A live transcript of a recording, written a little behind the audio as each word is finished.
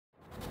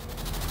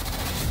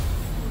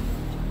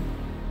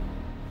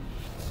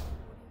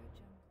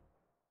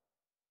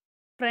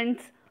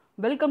Friends,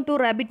 welcome to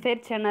rapid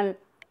fair channel.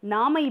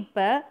 நாம்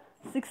இப்போ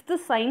 6th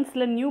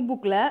சயின்ஸில் நியூ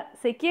புக்கில்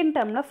செகண்ட்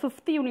டேர்மில்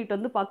 5th யூனிட்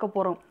வந்து பார்க்க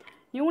போகிறோம்.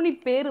 யூனிட்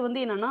பேர் வந்து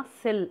என்னென்னா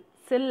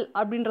செல்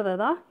அப்படின்றத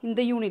தான்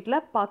இந்த யூனிட்டில்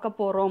பார்க்க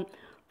போகிறோம்.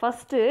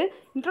 ஃபஸ்ட்டு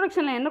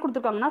இன்ட்ரொடக்ஷனில் என்ன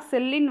கொடுத்துருக்காங்கன்னா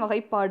செல்லின்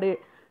வகைப்பாடு.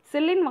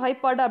 செல்லின்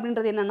வகைப்பாடு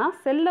அப்படின்றது என்னென்னா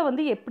செல்லை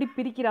வந்து எப்படி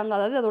பிரிக்கிறாங்க,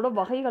 அதாவது அதோட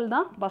வகைகள்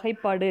தான்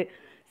வகைப்பாடு.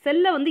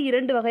 செல்லை வந்து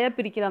 2 வகையாக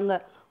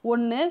பிரிக்கிறாங்க.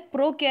 ஒன்று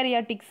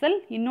ப்ரோகேரியாட்டிக் செல்,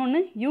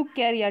 இன்னொன்று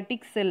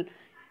யூகேரியாட்டிக் செல்.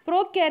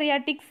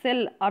 ப்ரோகேரியாட்டிக்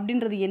செல்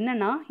அப்படின்றது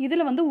என்னன்னா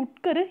இதில் வந்து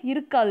உட்கரு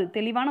இருக்காது,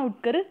 தெளிவான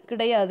உட்கரு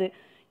கிடையாது.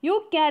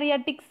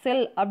 யூகேரியாட்டிக்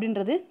செல்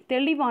அப்படின்றது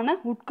தெளிவான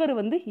உட்கரு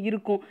வந்து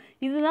இருக்கும்.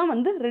 இதுதான்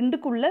வந்து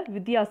ரெண்டுக்குள்ள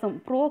வித்தியாசம்.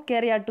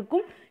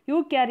 ப்ரோகேரியாட்டுக்கும்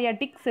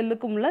யூகேரியாட்டிக்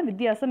செல்லுக்கும் உள்ள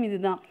வித்தியாசம்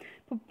இதுதான்.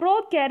 இப்போ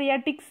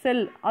ப்ரோகேரியாட்டிக்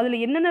செல் அதில்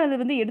என்னென்ன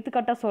வந்து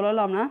எடுத்துக்காட்டாக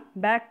சொல்லலாம்னா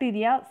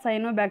பாக்டீரியா,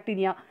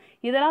 சயனோபாக்டீரியா,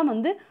 இதெல்லாம்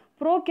வந்து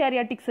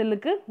ப்ரோகேரியாட்டிக்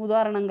செல்லுக்கு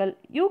உதாரணங்கள்.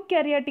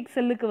 யூகேரியாட்டிக்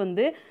செல்லுக்கு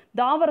வந்து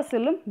தாவர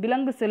செல்லும்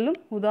விலங்கு செல்லும்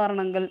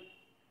உதாரணங்கள்.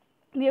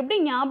 இது எப்படி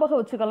ஞாபகம்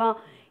வச்சுக்கலாம்?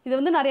 இதை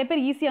வந்து நிறைய பேர்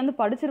ஈஸியாக வந்து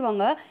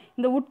படிச்சிருவாங்க.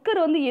 இந்த உட்கரு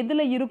வந்து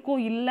எதில்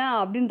இருக்கும் இல்லை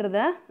அப்படின்றத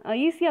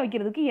ஈஸியாக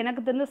வைக்கிறதுக்கு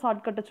எனக்கு தெரிஞ்ச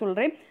ஷார்ட்கட்டை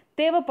சொல்கிறேன்,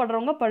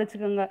 தேவைப்படுறவங்க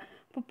படிச்சுக்கோங்க.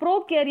 இப்போ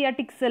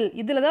ப்ரோகேரியாட்டிக் செல்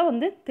இதில் தான்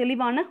வந்து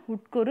தெளிவான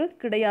உட்கரு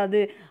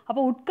கிடையாது.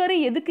 அப்போ உட்கரு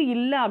எதுக்கு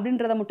இல்லை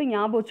அப்படின்றத மட்டும்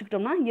ஞாபகம்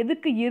வச்சுக்கிட்டோம்னா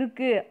எதுக்கு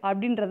இருக்குது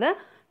அப்படின்றத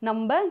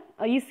நம்ம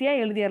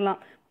ஈஸியாக எழுதிடலாம்.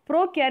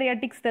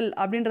 ப்ரோகேரியாட்டிக் செல்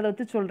அப்படின்றத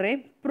வச்சு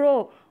சொல்கிறேன்.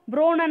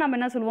 ப்ரோனா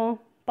நம்ம என்ன சொல்லுவோம்?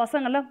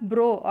 பசங்களில்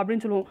ப்ரோ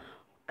அப்படின்னு சொல்லுவோம்.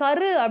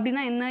 கரு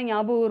அப்படின்னா என்ன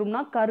ஞாபகம்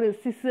வரும்னா கரு,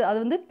 சிசு, அது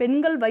வந்து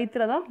பெண்கள்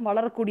வயிற்றுல தான்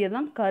வளரக்கூடியது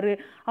கரு.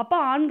 அப்போ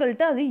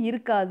ஆண்கள்கிட்ட அது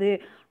இருக்காது.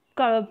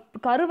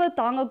 கருவை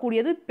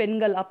தாங்கக்கூடியது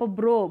பெண்கள். அப்போ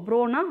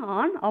ப்ரோனா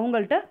ஆண்,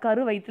 அவங்கள்ட்ட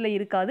கரு வயிற்றுல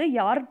இருக்காது.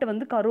 யார்கிட்ட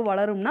வந்து கரு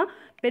வளரும்னா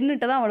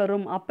பெண்ணிட்ட தான்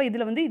வளரும். அப்போ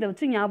இதில் வந்து இதை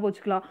வச்சு ஞாபகம்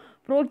வச்சுக்கலாம்.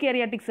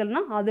 ப்ரோகேரியாட்டிக்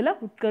செல்னா அதில்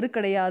உட்கரு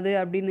கிடையாது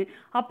அப்படின்னு.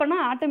 அப்போனா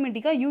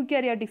ஆட்டோமேட்டிக்காக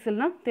யூகேரியாட்டிக்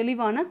செல்னா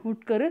தெளிவான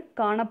உட்கரு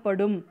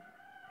காணப்படும்.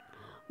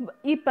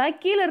 இப்போ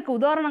கீழே இருக்க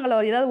உதாரணங்களை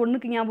ஏதாவது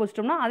ஒன்றுக்கு ஞாபகம்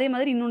வச்சிட்டோம்னா அதே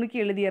மாதிரி இன்னொன்றுக்கு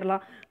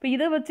எழுதிடலாம். இப்போ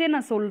இதை வச்சே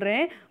நான்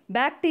சொல்கிறேன்.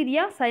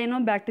 Bacteria,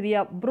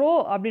 cyanobacteria. ப்ரோ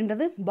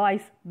அப்படின்றது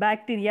பாய்ஸ்,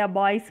 பாக்டீரியா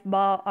பாய்ஸ்,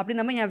 பா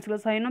அப்படின்னு நம்ம ஞாபகம்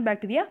வச்சுக்கலாம்.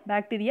 Cyanobacteria,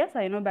 bacteria,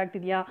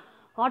 cyanobacteria.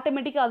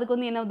 ஆட்டோமேட்டிக்காக அதுக்கு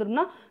வந்து என்ன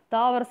வந்துடும்னா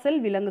தாவர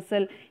செல், விலங்கு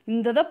செல்.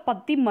 இந்த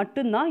பற்றி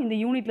மட்டும்தான் இந்த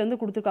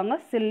யூனிட்லேருந்து கொடுத்துருக்காங்க.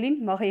 செல்லின்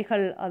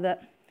வகைகள் அதை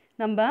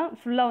நம்ம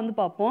ஃபுல்லாக வந்து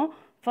பார்ப்போம்.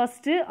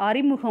 ஃபஸ்ட்டு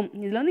அறிமுகம்.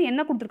 இதில் வந்து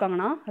என்ன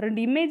கொடுத்துருக்காங்கன்னா 2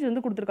 இமேஜ்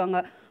வந்து கொடுத்துருக்காங்க.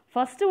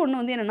 ஃபஸ்ட்டு ஒன்று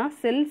வந்து என்னென்னா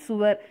செல்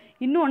சுவர்,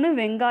 இன்னொன்று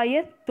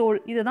வெங்காய தோல்.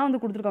 இதை தான் வந்து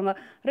கொடுத்துருக்காங்க.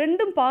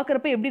 ரெண்டும்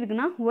பார்க்குறப்ப எப்படி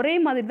இருக்குன்னா ஒரே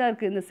மாதிரி தான்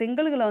இருக்குது. இந்த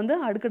செங்கல்களை வந்து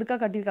அடுக்கடுக்காக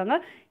கட்டியிருக்காங்க.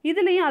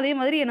 இதுலேயும் அதே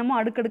மாதிரி என்னமோ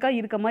அடுக்கடுக்காக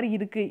இருக்க மாதிரி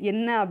இருக்குது.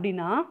 என்ன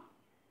அப்படின்னா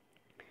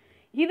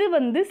இது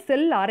வந்து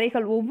செல்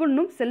அறைகள்,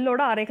 ஒவ்வொன்றும்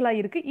செல்லோட அறைகளாக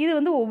இருக்குது. இது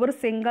வந்து ஒவ்வொரு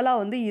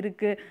செங்கலாக வந்து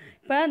இருக்குது.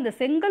 இப்போ இந்த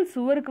செங்கல்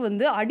சுவருக்கு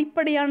வந்து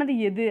அடிப்படையானது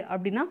எது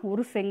அப்படின்னா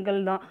ஒரு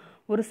செங்கல் தான்.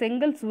 ஒரு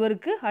செங்கல்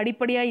சுவருக்கு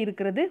அடிப்படையாக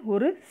இருக்கிறது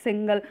ஒரு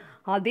செங்கல்.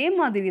 அதே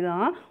மாதிரி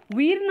தான்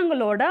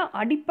உயிரினங்களோட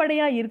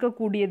அடிப்படையாக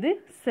இருக்கக்கூடியது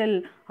செல்.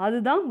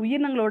 அதுதான்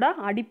உயிரினங்களோட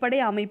அடிப்படை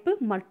அமைப்பு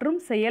மற்றும்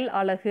செயல்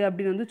அலகு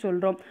அப்படின்னு வந்து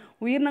சொல்கிறோம்.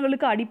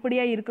 உயிரினங்களுக்கு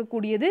அடிப்படையாக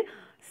இருக்கக்கூடியது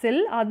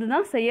செல்,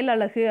 அதுதான் செயல்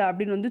அலகு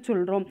அப்படின்னு வந்து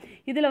சொல்கிறோம்.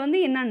 இதில் வந்து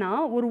என்னென்னா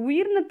ஒரு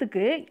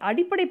உயிரினத்துக்கு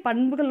அடிப்படை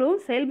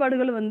பண்புகளும்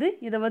செயல்பாடுகளும் வந்து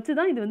இதை வச்சு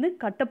தான் இது வந்து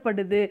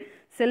கட்டப்படுது.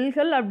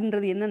 செல்கள்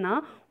அப்படின்றது என்னென்னா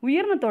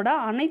உயிரினத்தோட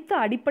அனைத்து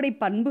அடிப்படை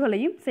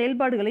பண்புகளையும்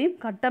செயல்பாடுகளையும்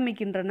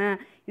கட்டமைக்கின்றன.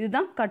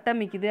 இதுதான்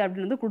கட்டமைக்குது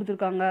அப்படின்னு வந்து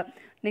கொடுத்துருக்காங்க.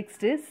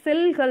 நெக்ஸ்ட்டு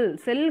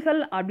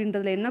செல்கள்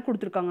அப்படின்றதுல என்ன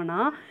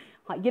கொடுத்துருக்காங்கன்னா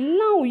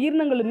எல்லா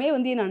உயிரினங்களுமே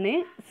வந்து என்னென்னு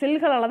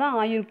செல்களால் தான்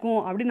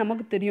ஆயிருக்கும் அப்படின்னு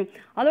நமக்கு தெரியும்.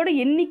 அதோட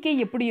எண்ணிக்கை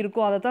எப்படி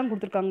இருக்கும் அதை தான்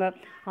கொடுத்துருக்காங்க.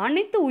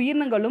 அனைத்து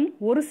உயிரினங்களும்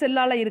ஒரு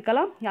செல்லால்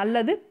இருக்கலாம்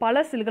அல்லது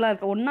பல செல்களாக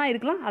இருக்கலாம், ஒன்றா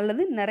இருக்கலாம்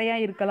அல்லது நிறையா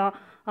இருக்கலாம்,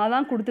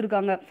 அதான்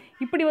கொடுத்துருக்காங்க.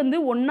 இப்படி வந்து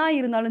ஒன்றா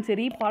இருந்தாலும்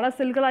சரி பல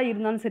செல்களாக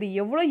இருந்தாலும் சரி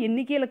எவ்வளோ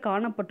எண்ணிக்கையில்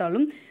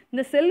காணப்பட்டாலும்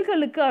இந்த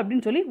செல்களுக்கு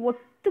அப்படின்னு சொல்லி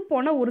ஒத்து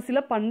போன ஒரு சில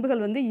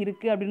பண்புகள் வந்து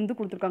இருக்குது அப்படின்னு வந்து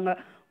கொடுத்துருக்காங்க.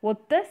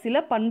 ஒத்த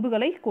சில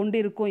பண்புகளை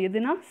கொண்டிருக்கும்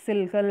எதுனா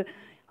செல்கள்.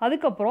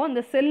 அதுக்கப்புறம்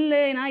இந்த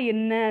செல்லுனா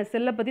என்ன,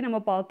 செல்லை பற்றி நம்ம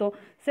பார்த்தோம்.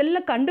 செல்லை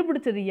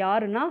கண்டுபிடிச்சது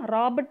யாருன்னா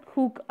ராபர்ட்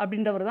ஹூக்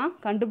அப்படின்றவர் தான்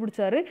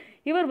கண்டுபிடிச்சாரு.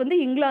 இவர் வந்து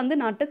இங்கிலாந்து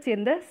நாட்டை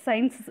சேர்ந்த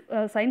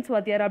சயின்ஸ்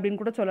வாத்தியார்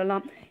அப்படின்னு கூட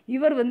சொல்லலாம்.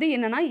 இவர் வந்து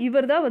என்னன்னா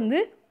இவர் தான் வந்து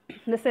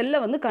இந்த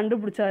செல்லை வந்து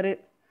கண்டுபிடிச்சாரு.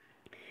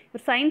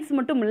 இவர் சயின்ஸ்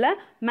மட்டும் இல்லை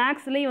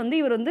மேக்ஸ்லேயும் வந்து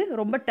இவர் வந்து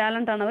ரொம்ப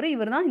டேலண்டானவர்.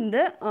 இவர் தான் இந்த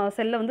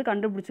செல்லை வந்து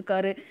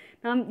கண்டுபிடிச்சிருக்காரு.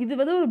 இது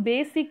வந்து ஒரு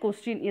பேசிக்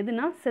கொஸ்டின்.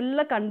 எதுனா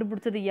செல்லை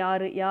கண்டுபிடிச்சது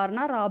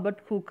யாருன்னா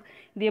ராபர்ட் ஹூக்.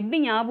 இது எப்படி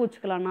ஞாபகம்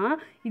வச்சுக்கலாம்னா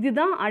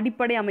இதுதான்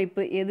அடிப்படை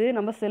அமைப்பு. எது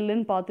நம்ம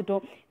செல்லுன்னு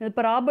பார்த்துட்டோம்.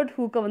 இப்போ ராபர்ட்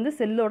ஹூக்கை வந்து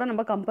செல்லோட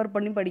நம்ம கம்பேர்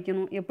பண்ணி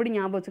படிக்கணும். எப்படி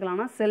ஞாபகம்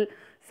வச்சுக்கலாம்னா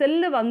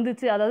செல்லு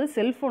வந்துச்சு, அதாவது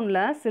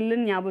செல்ஃபோனில்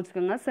செல்லுன்னு ஞாபகம்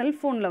வச்சுக்கோங்க.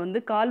 செல்ஃபோனில்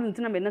வந்து கால்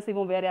வந்துச்சு, நம்ம என்ன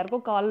செய்வோம்? வேறு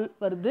யாருக்கோ கால்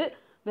வருது,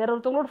 வேற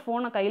ஒருத்தவங்களோட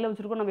ஃபோனை கையில்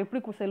வச்சுருக்கோம், நம்ம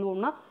எப்படி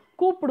செல்வோம்னா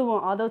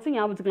கூப்பிடுவோம். அதை வச்சு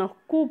ஞாபகம் வச்சுக்கலாம்.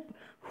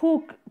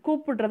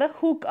 கூப்பிடுறத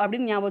ஹூக்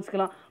அப்படின்னு ஞாபகம்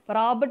வச்சுக்கலாம்.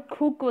 ராபர்ட்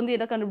ஹூக் வந்து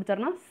எதை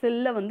கண்டுபிடிச்சாருன்னா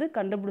செல்லை வந்து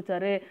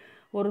கண்டுபிடிச்சாரு.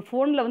 ஒரு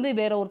ஃபோனில் வந்து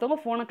வேற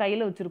ஒருத்தவங்க ஃபோனை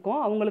கையில்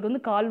வச்சுருக்கோம், அவங்களுக்கு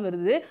வந்து கால்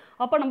வருது.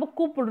 அப்போ நம்ம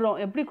கூப்பிடுறோம்.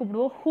 எப்படி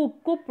கூப்பிடுவோம்? ஹூக்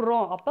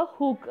கூப்பிட்றோம். அப்போ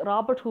ஹூக்,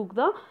 ராபர்ட் ஹூக்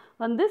தான்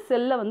வந்து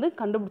செல்லை வந்து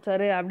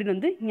கண்டுபிடிச்சாரு அப்படின்னு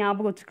வந்து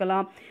ஞாபகம்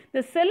வச்சுக்கலாம்.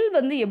 இந்த செல்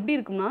வந்து எப்படி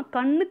இருக்கும்னா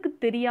கண்ணுக்கு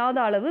தெரியாத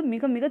அளவு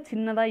மிக மிக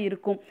சின்னதாக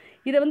இருக்கும்.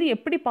 இதை வந்து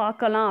எப்படி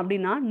பார்க்கலாம்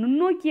அப்படின்னா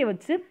நுண்ணோக்கியை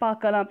வச்சு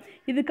பார்க்கலாம்.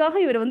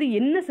 இதுக்காக இவர் வந்து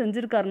என்ன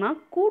செஞ்சுருக்காருன்னா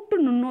கூட்டு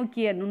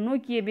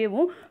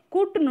நுண்ணோக்கியவேவும்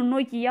கூட்டு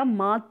நுண்ணோக்கியாக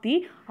மாற்றி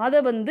அதை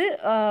வந்து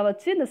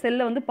வச்சு இந்த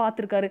செல்லை வந்து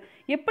பார்த்துருக்காரு.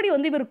 எப்படி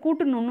வந்து இவர்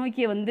கூட்டு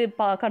நுண்ணோக்கியை வந்து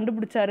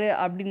கண்டுபிடிச்சாரு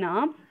அப்படின்னா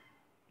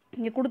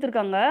இங்கே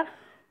கொடுத்துருக்காங்க.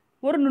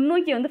 ஒரு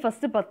நுண்ணோக்கியை வந்து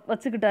ஃபஸ்ட்டு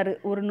வச்சுக்கிட்டாரு.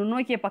 ஒரு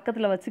நுண்ணோக்கியை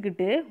பக்கத்தில்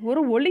வச்சுக்கிட்டு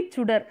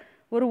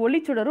ஒரு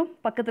ஒளிச்சுடரும்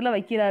பக்கத்தில்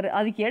வைக்கிறாரு.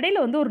 அதுக்கு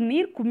இடையில வந்து ஒரு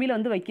நீர்க்குமிழை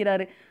வந்து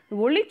வைக்கிறாரு.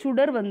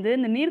 ஒளிச்சுடர் வந்து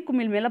இந்த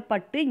நீர்க்குமிழ் மேலே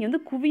பட்டு இங்கே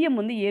வந்து குவியம்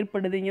வந்து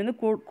ஏற்படுது. இங்கே வந்து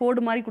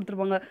கோடு மாதிரி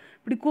கொடுத்துருப்பாங்க.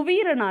 இப்படி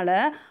குவியறனால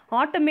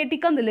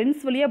ஆட்டோமேட்டிக்காக அந்த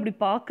லென்ஸ் வழியாக அப்படி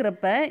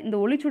பார்க்குறப்ப இந்த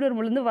ஒளிச்சுடர்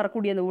விழுந்து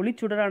வரக்கூடிய அந்த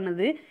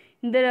ஒளிச்சுடரானது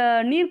இந்த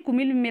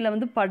நீர்க்குமிழ் மேலே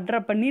வந்து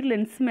படுறப்ப, நீர்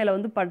லென்ஸ் மேலே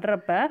வந்து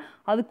படுறப்ப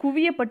அது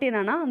குவியப்பட்டு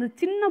என்னன்னா அந்த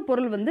சின்ன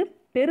பொருள் வந்து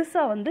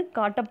பெருசாக வந்து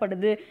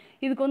காட்டப்படுது.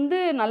 இதுக்கு வந்து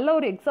நல்ல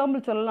ஒரு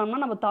எக்ஸாம்பிள் சொல்லலாம்னா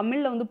நம்ம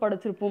தமிழில் வந்து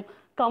படிச்சிருப்போம்.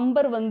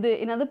 கம்பர் வந்து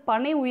என்னது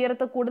பனை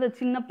உயரத்தை கூட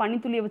சின்ன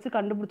பனித்துளியை வச்சு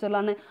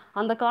கண்டுபிடிச்சிடலான்னு.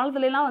 அந்த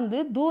காலத்துலலாம் வந்து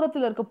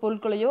தூரத்தில் இருக்க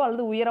பொருட்களையோ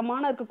அல்லது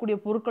உயரமான இருக்கக்கூடிய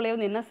பொருட்களையோ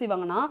வந்து என்ன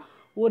செய்வாங்கன்னா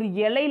ஒரு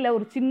இலையில,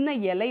 ஒரு சின்ன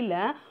இலையில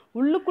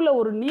உள்ளுக்குள்ளே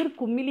ஒரு நீர்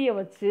குமிழியை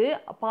வச்சு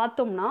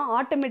பார்த்தோம்னா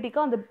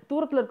ஆட்டோமேட்டிக்காக அந்த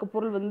தூரத்தில் இருக்க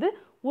பொருள் வந்து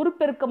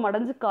உருப்பெருக்கம்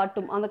அடைஞ்சு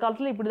காட்டும். அந்த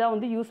காலத்தில் இப்படி தான்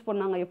வந்து யூஸ்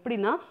பண்ணாங்க.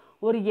 எப்படின்னா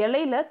ஒரு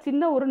இலையில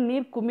சின்ன ஒரு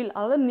நீர் குமிழ்,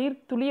 அதாவது நீர்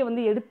துளியை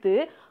வந்து எடுத்து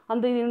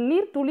அந்த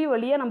நீர் துளி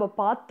வழியாக நம்ம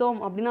பார்த்தோம்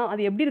அப்படின்னா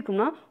அது எப்படி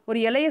இருக்கும்னா ஒரு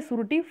இலையை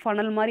சுருட்டி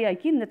ஃபனல் மாதிரி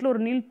ஆக்கி இந்த இடத்துல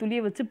ஒரு நீர்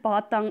துளியை வச்சு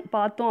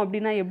பார்த்தோம்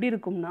அப்படின்னா எப்படி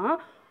இருக்கும்னா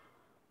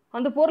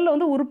அந்த பொருளை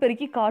வந்து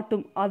உருப்பெருக்கி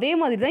காட்டும். அதே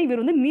மாதிரி தான்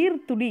இவர் வந்து நீர்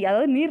துளி,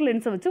 அதாவது நீர்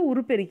லென்ஸை வச்சு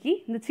உருப்பெருக்கி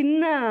இந்த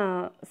சின்ன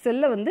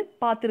செல்லை வந்து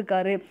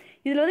பார்த்துருக்காரு.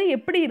 இதில் வந்து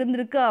எப்படி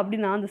இருந்திருக்கு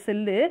அப்படின்னா அந்த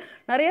செல்லு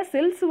நிறைய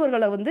செல்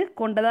சுவர்களை வந்து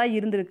கொண்டதாக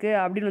இருந்திருக்கு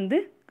அப்படின்னு வந்து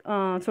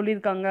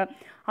சொல்லியிருக்காங்க.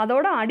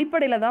 அதோட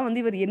அடிப்படையில் தான்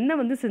வந்து இவர் என்ன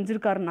வந்து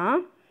செஞ்சுருக்காருன்னா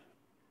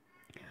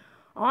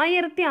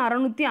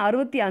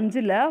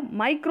 1665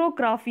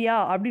 மைக்ரோகிராஃபியா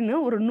அப்படின்னு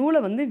ஒரு நூலை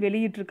வந்து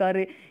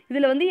வெளியிட்டிருக்காரு.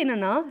 இதில் வந்து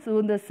என்னென்னா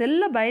இந்த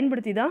செல்லை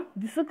பயன்படுத்தி தான்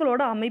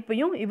திசுக்களோட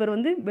அமைப்பையும் இவர்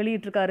வந்து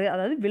வெளியிட்டிருக்காரு,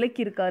 அதாவது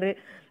விளக்கியிருக்காரு.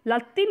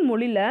 லத்தீன்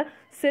மொழியில்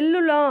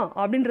செல்லுலா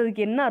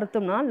அப்படின்றதுக்கு என்ன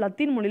அர்த்தம்னா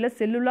லத்தீன் மொழியில்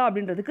செல்லுலா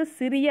அப்படின்றதுக்கு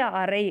சிறிய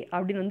அறை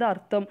அப்படின்னு வந்து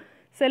அர்த்தம்.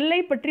 செல்லை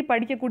பற்றி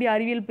படிக்கக்கூடிய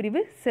அறிவியல்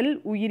பிரிவு செல்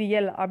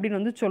உயிரியல் அப்படின்னு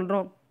வந்து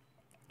சொல்கிறோம்.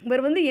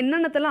 இவர் வந்து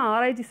என்னென்னத்தெல்லாம்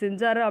ஆராய்ச்சி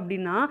செஞ்சார்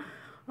அப்படின்னா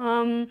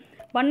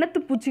வண்ணத்து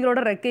பூச்சிகளோட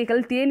ரெக்கைகள்,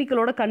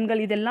 தேனீக்களோட கண்கள்,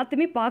 இது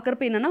எல்லாத்தையுமே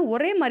பார்க்குறப்ப என்னென்னா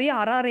ஒரே மாதிரியே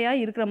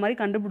அரையாக இருக்கிற மாதிரி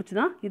கண்டுபிடிச்சி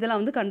தான் இதெல்லாம்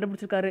வந்து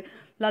கண்டுபிடிச்சிருக்காரு.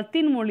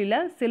 லத்தீன்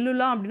மொழியில்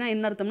செல்லுலா அப்படின்னா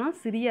என்ன அர்த்தம்னா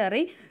சிறிய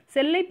அறை.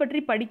 செல்லை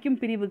பற்றி படிக்கும்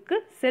பிரிவுக்கு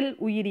செல்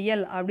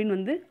உயிரியல் அப்படின்னு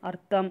வந்து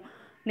அர்த்தம்.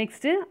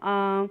 நெக்ஸ்ட்டு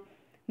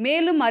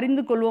மேலும்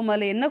அறிந்து கொள்வோம்.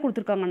 அதில் என்ன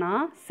கொடுத்துருக்காங்கன்னா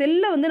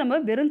செல்லை வந்து நம்ம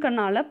வெறும்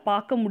கண்ணால்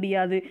பார்க்க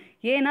முடியாது,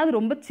 ஏன்னா அது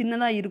ரொம்ப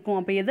சின்னதாக இருக்கும்.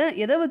 அப்போ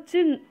எதை வச்சு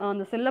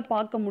அந்த செல்லை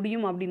பார்க்க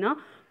முடியும் அப்படின்னா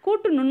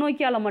கூட்டு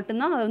நுண்ணோக்கியால்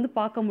மட்டும்தான் அதை வந்து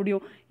பார்க்க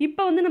முடியும்.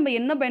 இப்போ வந்து நம்ம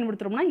என்ன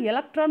பயன்படுத்துகிறோம்னா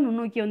எலக்ட்ரான்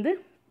நுண்ணோக்கியை வந்து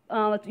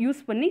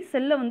யூஸ் பண்ணி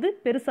செல்லை வந்து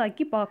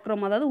பெருசாக்கி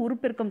பார்க்குறோம், அதாவது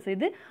உருப்பெருக்கம்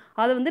செய்து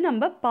அதை வந்து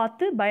நம்ம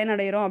பார்த்து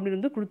பயனடைகிறோம் அப்படின்னு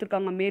வந்து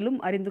கொடுத்துருக்காங்க மேலும்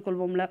அறிந்து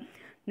கொள்வோம்ல.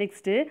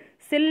 நெக்ஸ்ட்டு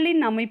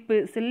செல்லின்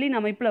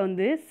அமைப்பில்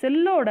வந்து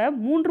செல்லோட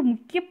 3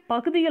 முக்கிய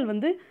பகுதிகள்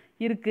வந்து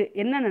இருக்குது.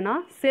 என்னென்னா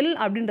செல்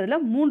அப்படின்றதுல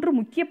 3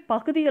 முக்கிய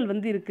பகுதிகள்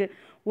வந்து இருக்குது.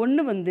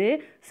 ஒன்று வந்து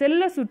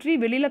செல்லை சுற்றி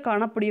வெளியில்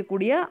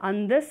காணப்படக்கூடிய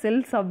அந்த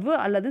செல் சவ்வு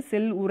அல்லது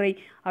செல் உறை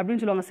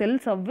அப்படின்னு சொல்லுவாங்க. செல்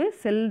சவ்வு,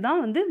 செல்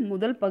தான் வந்து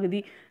முதல்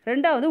பகுதி.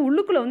 ரெண்டாவது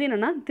உள்ளுக்குள்ளே வந்து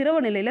என்னென்னா திரவ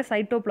நிலையில்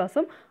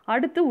சைட்டோபிளாசம்,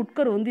 அடுத்து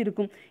உட்கரு வந்து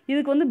இருக்கும்.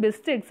 இதுக்கு வந்து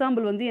பெஸ்ட்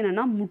எக்ஸாம்பிள் வந்து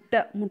என்னென்னா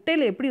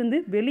முட்டையில் எப்படி வந்து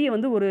வெளியே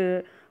வந்து ஒரு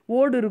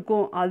ஓடு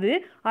இருக்கும், அது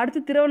அடுத்து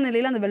திரவ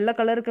நிலையில் அந்த வெள்ளை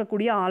கலர்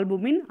இருக்கக்கூடிய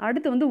ஆல்புமின்,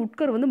 அடுத்து வந்து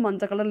உட்கரு வந்து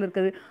மஞ்சள் கலரில்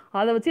இருக்குது.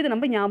 அதை வச்சு இதை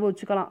நம்ம ஞாபகம்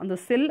வச்சுக்கலாம். அந்த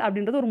செல்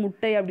அப்படின்றது ஒரு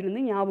முட்டை அப்படின்னு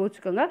வந்து ஞாபகம்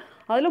வச்சுக்கோங்க.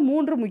 அதில்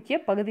 3 முக்கிய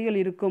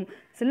பகுதிகள் இருக்கும்.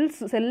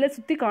 செல்லை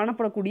சுற்றி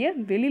காணப்படக்கூடிய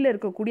வெளியில்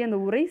இருக்கக்கூடிய அந்த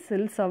உறை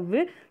செல்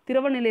சவ்வு,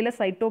 திரவ நிலையில்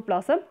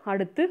சைட்டோபிளாசம்,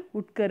 அடுத்து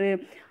உட்கரு.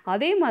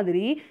 அதே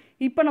மாதிரி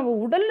இப்போ நம்ம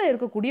உடலில்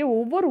இருக்கக்கூடிய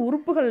ஒவ்வொரு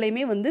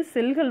உறுப்புகள்லையுமே வந்து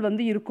செல்கள்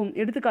வந்து இருக்கும்.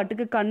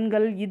 எடுத்துக்காட்டுக்கு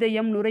கண்கள்,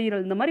 இதயம்,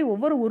 நுரையீரல், இந்த மாதிரி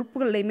ஒவ்வொரு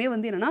உறுப்புகள்லையுமே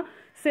வந்து என்னென்னா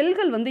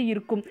செல்கள் வந்து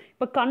இருக்கும்.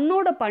 இப்போ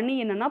கண்ணோட பணி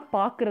என்னென்னா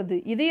பார்க்குறது,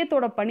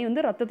 இதயத்தோட பணி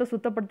வந்து ரத்தத்தை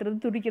சுத்தப்படுத்துறது,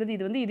 துடிக்கிறது,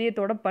 இது வந்து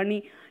இதயத்தோட பணி.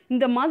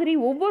 இந்த மாதிரி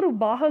ஒவ்வொரு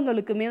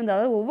பாகங்களுக்குமே வந்து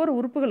அதாவது ஒவ்வொரு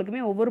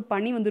உறுப்புகளுக்குமே ஒவ்வொரு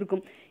பணி வந்து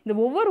இருக்கும். இந்த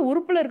ஒவ்வொரு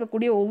உறுப்பில்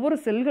இருக்கக்கூடிய ஒவ்வொரு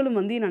செல்களும்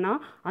வந்து என்னென்னா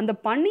அந்த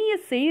பணியை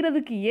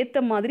செய்கிறதுக்கு ஏற்ற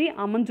மாதிரி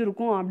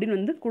அமைஞ்சிருக்கும் அப்படின்னு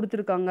வந்து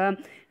கொடுத்துருக்காங்க.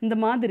 இந்த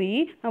மாதிரி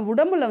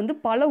உடம்புல வந்து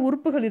பல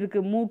உறுப்புகள் இருக்குது.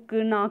 மூக்கு,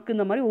 நாக்கு,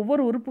 இந்த மாதிரி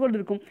ஒவ்வொரு உறுப்புகள்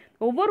இருக்கும்.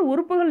 ஒவ்வொரு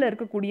உறுப்புகளில்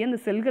இருக்கக்கூடிய அந்த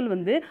செல்கள்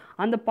வந்து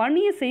அந்த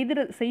பணியை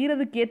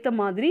செய்கிறதுக்கு ஏற்ற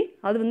மாதிரி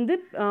அது வந்து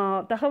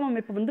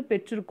தகவமைப்பு வந்து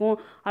பெற்றிருக்கும்,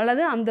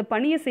 அல்லது அந்த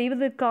பணியை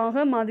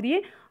செய்வதற்காக மாதிரியே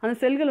அந்த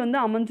செல்கள் வந்து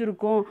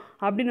அமைஞ்சிருக்கும்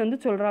அப்படின்னு வந்து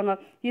சொல்கிறாங்க.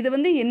 இது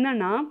வந்து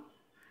என்னன்னா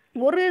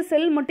ஒரு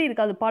செல் மட்டும்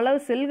இருக்காது, பல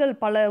செல்கள்,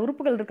 பல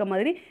உறுப்புகள் இருக்க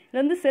மாதிரி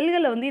இதில் வந்து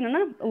செல்களில் வந்து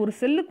என்னென்னா ஒரு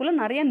செல்லுக்குள்ளே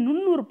நிறைய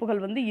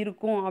நுண்ணுறுப்புகள் வந்து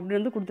இருக்கும்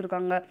அப்படின்னு வந்து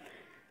கொடுத்துருக்காங்க.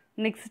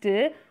 நெக்ஸ்ட்டு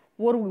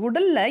ஒரு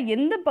உடலில்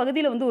எந்த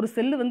பகுதியில் வந்து ஒரு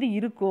செல்லு வந்து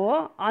இருக்கோ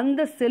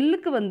அந்த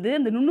செல்லுக்கு வந்து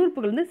அந்த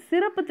நுண்ணுறுப்புகள் வந்து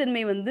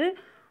சிறப்புத்தன்மை வந்து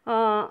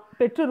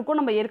பெற்றிருக்கோம்.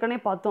 நம்ம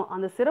ஏற்கனவே பார்த்தோம்.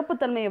 அந்த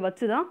சிறப்புத்தன்மையை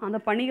வச்சு தான் அந்த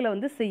பணிகளை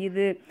வந்து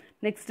செய்யுது.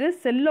 நெக்ஸ்ட்டு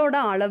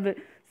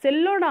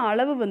செல்லோட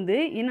அளவு வந்து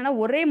என்னென்னா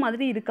ஒரே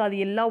மாதிரி இருக்காது.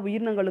 எல்லா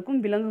உயிரினங்களுக்கும்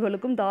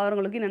விலங்குகளுக்கும்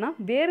தாவரங்களுக்கும் என்னென்னா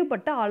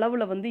வேறுபட்ட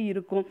அளவில் வந்து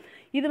இருக்கும்.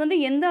 இது வந்து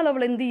எந்த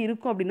அளவுலேருந்து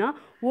இருக்கும் அப்படின்னா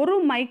 1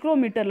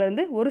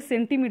 மைக்ரோமீட்டர்லேருந்து 1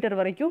 சென்டிமீட்டர்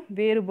வரைக்கும்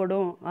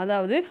வேறுபடும்.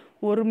 அதாவது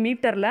 1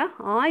 மீட்டரில்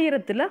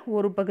 1000ல்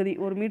ஒரு பகுதி,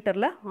 1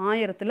 மீட்டரில்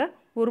 1000ல்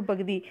ஒரு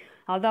பகுதி,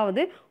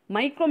 அதாவது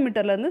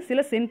மைக்ரோமீட்டர்லேருந்து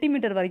சில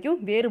சென்டிமீட்டர் வரைக்கும்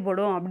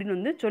வேறுபடும் அப்படின்னு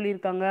வந்து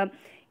சொல்லியிருக்காங்க.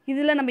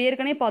 இதில் நம்ம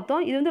ஏற்கனவே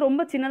பார்த்தோம். இது வந்து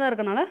ரொம்ப சின்னதாக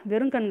இருக்கனால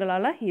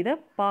வெறுங்கண்களால் இதை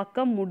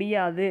பார்க்க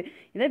முடியாது.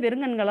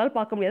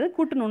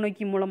 கூட்டு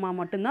நுண்ணோக்கி மூலமாக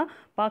மட்டும்தான்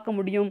பார்க்க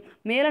முடியும்.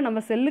 மேலே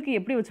நம்ம செல்லுக்கு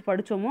எப்படி வச்சு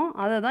படித்தோமோ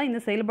அதை தான் இந்த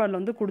செயல்பாடில்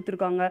வந்து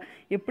கொடுத்துருக்காங்க.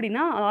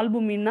 எப்படின்னா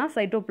ஆல்புமின்னா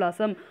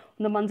சைட்டோபிளாசம்,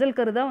 இந்த மஞ்சள்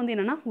கரு தான் வந்து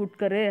என்னென்னா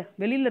உட்கரு,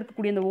 வெளியில்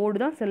இருக்கக்கூடிய இந்த ஓடு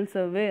தான் செல்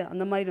சவ்வு,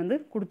 அந்த மாதிரி வந்து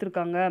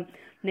கொடுத்துருக்காங்க.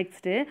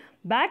 நெக்ஸ்ட்டு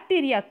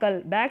பாக்டீரியாக்கள்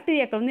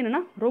வந்து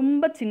என்னென்னா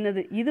ரொம்ப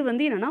சின்னது. இது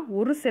வந்து என்னென்னா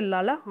ஒரு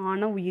செல்லால்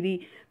ஆன உயிரி.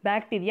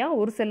 பாக்டீரியா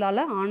ஒரு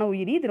செல்லால் ஆன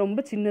உயிரி, இது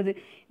ரொம்ப சின்னது.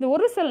 இந்த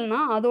ஒரு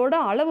செல்னால் அதோட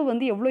அளவு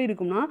வந்து எவ்வளோ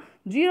இருக்கும்னா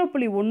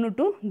 0.1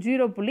 to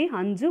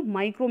 0.5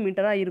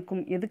 மைக்ரோமீட்டராக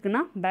இருக்கும்.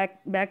 எதுக்குன்னா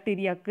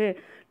பாக்டீரியாவுக்கு.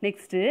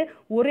 நெக்ஸ்ட்டு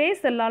ஒரே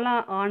செல்லால்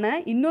ஆன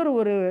இன்னொரு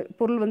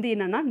பொருள் வந்து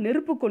என்னென்னா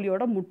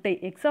நெருப்புக்கோழியோட முட்டை.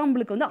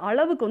 எக்ஸாம்பிளுக்கு வந்து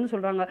அளவுக்கு வந்து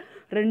சொல்கிறாங்க.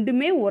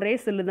 ரெண்டுமே ஒரே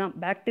செல்லு தான்,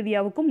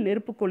 பாக்டீரியாவுக்கும்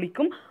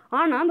நெருப்புக்கோழிக்கும்.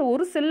 ஆனால் அந்த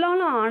ஒரு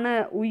செல்லால் ஆன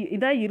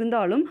இதாக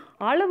இருந்தாலும்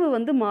அளவு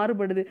வந்து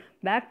மாறுபடுது.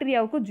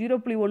 பாக்டீரியாவுக்கு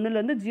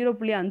 0.1லேருந்து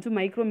 0.5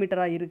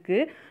 மைக்ரோமீட்டராக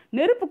இருக்குது.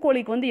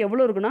 நெருப்புக்கோழிக்கு வந்து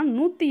எவ்வளோ இருக்குன்னா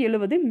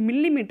 170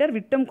 மில்லிமீட்டர்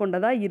விட்டம்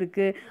கொண்டதாக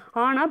இருக்குது.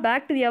 ஆனால்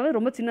பாக்டீரியாவை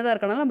ரொம்ப சின்னதாக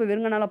இருக்கனால நம்ம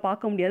வெறுங்கனால்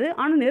பார்க்க முடியாது.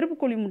 ஆனால்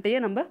நெருப்புக்கோழி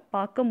முட்டையை நம்ம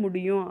பார்க்க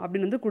முடியும்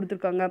அப்படின்னு வந்து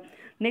கொடுத்துருக்காங்க.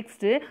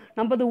 நெக்ஸ்ட்டு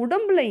நமது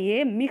உடம்புலையே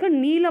மிக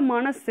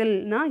நீளமான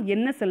செல்னா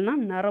என்ன செல்னா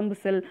நரம்பு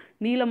செல்.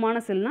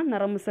 நீளமான செல்னா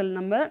நரம்பு செல்.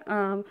 நம்ம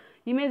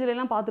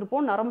இமேஜ்லாம்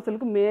பார்த்துருப்போம். நரம்பு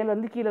செல்லுக்கு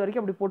மேலேருந்து கீழே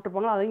வரைக்கும் அப்படி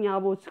போட்டிருப்பாங்க. அதையும்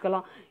ஞாபகம்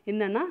வச்சுக்கலாம்.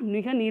 என்னென்னா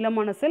மிக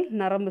நீளமான செல்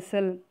நரம்பு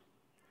செல்.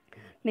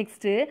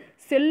 நெக்ஸ்ட்டு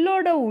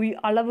செல்லோட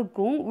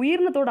அளவுக்கும்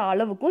உயிரினத்தோட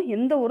அளவுக்கும்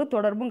எந்த ஒரு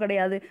தொடர்பும்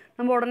கிடையாது.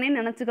 நம்ம உடனே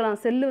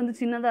நினச்சிக்கலாம் செல்லு வந்து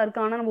சின்னதாக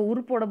இருக்குது, ஆனால் நம்ம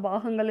உறுப்போட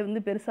பாகங்கள்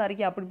வந்து பெருசாக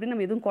இருக்கே, அப்படி இப்படி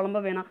நம்ம எதுவும்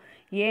குழம்ப வேணாம்.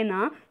 ஏன்னா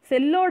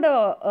செல்லோட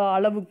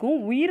அளவுக்கும்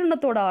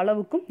உயிரினத்தோட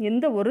அளவுக்கும்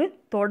எந்த ஒரு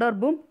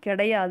தொடர்பும்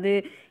கிடையாது.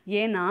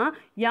 ஏன்னா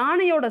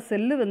யானையோட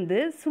செல்லு வந்து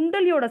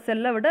சுண்டலியோட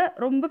செல்லை விட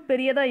ரொம்ப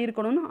பெரியதாக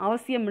இருக்கணும்னு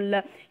அவசியம் இல்லை.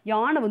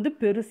 யானை வந்து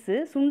பெருசு,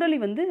 சுண்டலி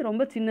வந்து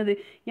ரொம்ப சின்னது.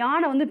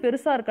 யானை வந்து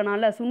பெருசாக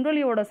இருக்கனால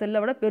சுண்டலியோட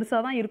செல்லை விட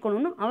பெருசாக தான்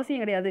இருக்கணும்னு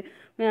அவசியம் கிடையாது.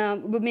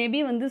 மேபி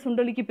வந்து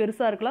சுண்டலிக்கு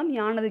பெருசாக இருக்கலாம்,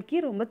 யானைக்கு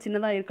ரொம்ப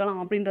சின்னதாக இருக்கலாம்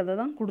அப்படின்றத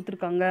தான்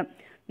கொடுத்துருக்காங்க.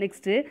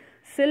 நெக்ஸ்ட்டு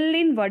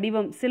செல்லின்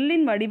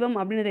வடிவம்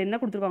அப்படின்றது என்ன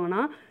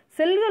கொடுத்துருக்காங்கன்னா,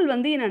 செல்கள்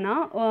வந்து என்னென்னா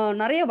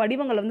நிறைய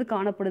வடிவங்கள் வந்து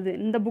காணப்படுது.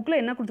 இந்த புக்கில்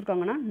என்ன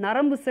கொடுத்துருக்காங்கன்னா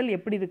நரம்பு செல்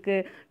எப்படி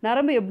இருக்குது,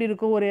 நரம்பு எப்படி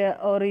இருக்கும்,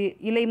 ஒரு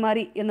இலை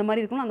மாதிரி எந்த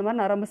மாதிரி இருக்கணும் அந்த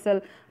மாதிரி நரம்பு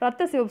செல்.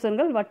 இரத்த சிவப்பு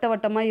செல்கள் வட்ட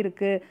வட்டமாக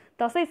இருக்குது.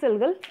 தசை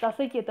செல்கள்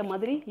தசைக்கு ஏற்ற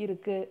மாதிரி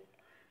இருக்குது.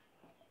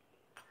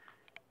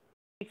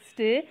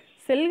 நெக்ஸ்ட்டு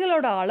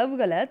செல்களோட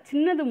அளவுகளை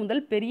சின்னது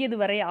முதல் பெரியது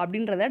வரை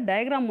அப்படின்றத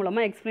டயக்ராம்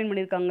மூலமாக எக்ஸ்பிளைன்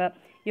பண்ணியிருக்காங்க.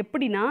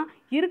 எப்படின்னா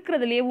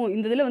இருக்கிறதுலேயும்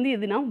இந்த இதில் வந்து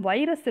எதுனா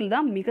வைரஸ் செல்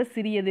தான் மிக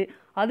சிறியது.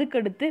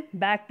 அதுக்கடுத்து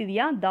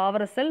பாக்டீரியா,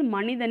 தாவர செல்,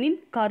 மனிதனின்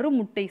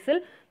கருமுட்டை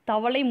செல்,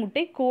 தவளை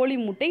முட்டை, கோழி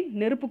முட்டை,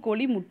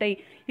 நெருப்புக்கோழி முட்டை.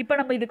 இப்போ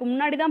நம்ம இதுக்கு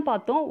முன்னாடி தான்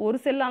பார்த்தோம் ஒரு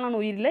செல்லான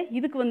உயிரில்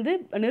இதுக்கு வந்து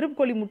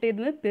நெருப்புக்கோழி முட்டை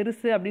வந்து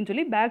பெருசு அப்படின்னு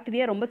சொல்லி,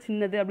 பாக்டீரியா ரொம்ப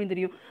சின்னது அப்படின்னு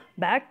தெரியும்.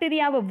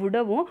 பாக்டீரியாவை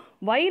விடவும்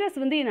வைரஸ்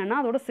வந்து என்னென்னா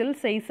அதோட செல்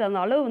சைஸ் அந்த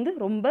அளவு வந்து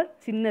ரொம்ப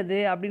சின்னது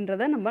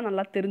அப்படின்றத நம்ம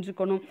நல்லா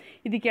தெரிஞ்சுக்கணும்.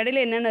 இதுக்கு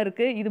இடையில என்னென்ன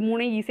இருக்குது, இது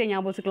மூணையும் ஈஸியாக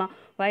ஞாபகம் வச்சுக்கலாம்.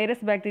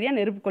 Virus, bacteria,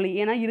 நெருப்புக்கோழி.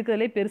 ஏன்னா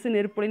இருக்கிறதுலே பெருசு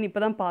நெருப்புக்கோழின்னு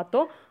இப்போ தான்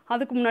பார்த்தோம்.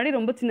 அதுக்கு முன்னாடி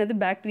ரொம்ப சின்னது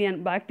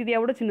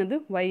பாக்டீரியாவோட சின்னது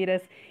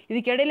வைரஸ்.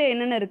 இதுக்கு இடையில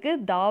என்னென்ன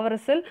இருக்குது, தாவர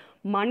செல்,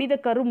 மனித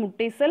கரு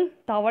முட்டை செல்,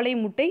 தவளை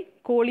முட்டை,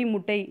 கோழி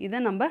முட்டை. இதை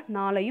நம்ம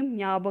நாளையும்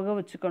ஞாபகம்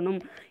வச்சுக்கணும்.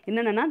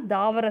 என்னென்னா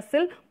தாவர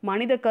செல்,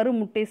 மனித கரு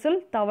முட்டை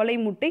செல், தவளை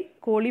முட்டை,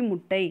 கோழி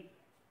முட்டை.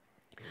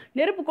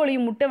 நெருப்புக்கோழி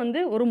முட்டை வந்து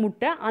ஒரு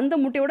முட்டை, அந்த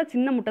முட்டையோட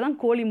சின்ன முட்டை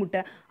தான் கோழி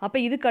முட்டை. அப்போ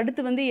இதுக்கு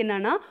அடுத்து வந்து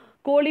என்னென்னா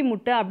கோழி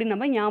முட்டை அப்படின்னு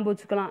நம்ம ஞாபகம்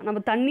வச்சுக்கலாம். நம்ம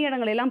தண்ணி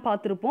இடங்களெல்லாம்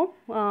பார்த்துருப்போம்.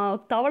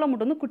 தவளை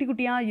முட்டை வந்து குட்டி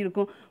குட்டியாக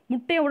இருக்கும்.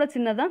 முட்டையோட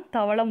சின்னதான்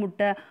தவளை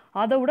முட்டை.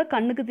 அதை விட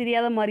கண்ணுக்கு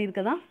தெரியாத மாதிரி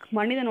இருக்கதான்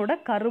மனிதனோட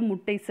கரு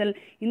முட்டை செல்.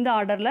 இந்த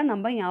ஆர்டரில்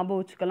நம்ம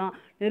ஞாபகம் வச்சுக்கலாம்.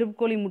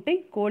 நெருப்புக்கோழி முட்டை,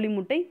 கோழி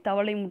முட்டை,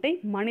 தவளை முட்டை,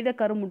 மனித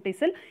கரு முட்டை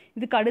செல்.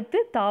 இதுக்கு அடுத்து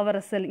தாவர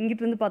செல்.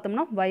 இங்கிட்டு இருந்து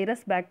பார்த்தோம்னா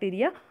வைரஸ்,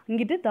 பாக்டீரியா,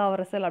 இங்கிட்டு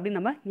தாவர செல் அப்படின்னு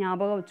நம்ம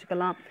ஞாபகம்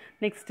வச்சுக்கலாம்.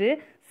 நெக்ஸ்ட்டு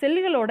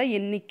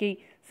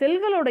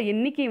செல்களோட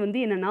எண்ணிக்கை வந்து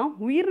என்னென்னா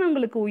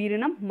உயிரினங்களுக்கு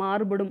உயிரினம்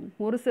மாறுபடும்.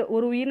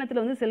 ஒரு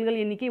உயிரினத்தில் வந்து செல்கள்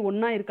எண்ணிக்கை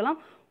 1 இருக்கலாம்,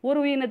 ஒரு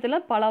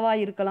உயிரினத்தில்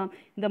பலவாக இருக்கலாம்.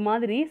 இந்த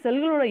மாதிரி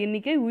செல்களோட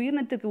எண்ணிக்கை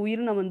உயிரினத்துக்கு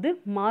உயிரினம் வந்து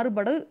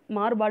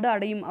மாறுபாடு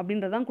அடையும்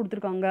அப்படின்றதான்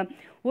கொடுத்துருக்காங்க.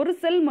 ஒரு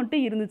செல்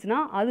மட்டும் இருந்துச்சுன்னா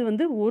அது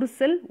வந்து ஒரு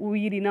செல்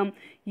உயிரினம்.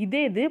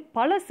 இதே இது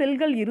பல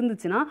செல்கள்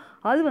இருந்துச்சுன்னா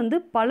அது வந்து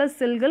பல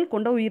செல்கள்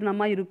கொண்ட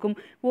உயிரினமாக இருக்கும்.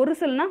 ஒரு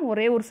செல்னா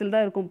ஒரே ஒரு செல்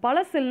தான் இருக்கும்.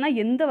 பல செல்னா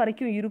எந்த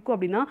வரைக்கும் இருக்கும்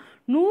அப்படின்னா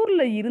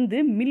 100ல் இருந்து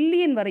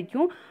மில்லியன்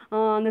வரைக்கும்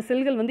அந்த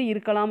செல்கள் வந்து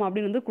இருக்கலாம்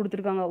அப்படின்னு வந்து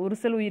கொடுத்துருக்காங்க. ஒரு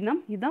செல்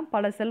உயிரினம், இதுதான்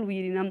பல செல்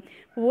உயிரினம்.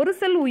 ஒரு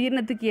செல்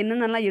உயிரினத்துக்கு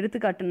என்னென்னலாம்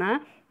எடுத்துக்காட்டுனா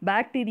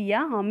பாக்டீரியா,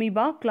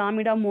 அமீபா,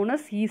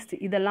 கிளாமிடாமோனஸ், ஈஸ்ட்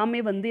இதெல்லாமே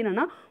வந்து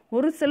என்னென்னா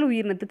ஒரு செல்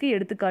உயிரினத்துக்கு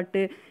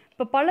எடுத்துக்காட்டு.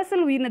 இப்போ பல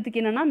செல் உயிரினத்துக்கு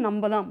என்னென்னா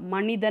நம்ம தான்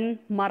மனிதன்,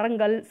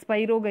 மரங்கள்,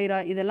 ஸ்பைரோகைரா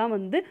இதெல்லாம்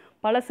வந்து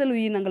பல செல்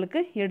உயிரினங்களுக்கு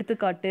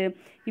எடுத்துக்காட்டு.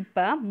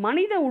 இப்போ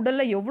மனித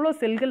உடலில் எவ்வளோ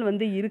செல்கள்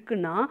வந்து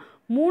இருக்குன்னா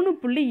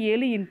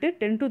 3.7 ×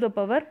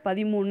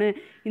 10⁻13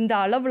 இந்த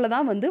அளவில்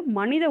தான் வந்து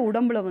மனித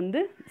உடம்புல வந்து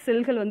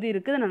செல்கள் வந்து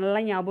இருக்குது. அதை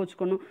நல்லா ஞாபகம்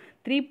வச்சுக்கணும்.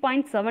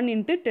 3.7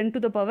 ×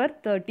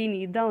 10⁻13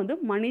 இதுதான் வந்து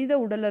மனித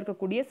உடலில்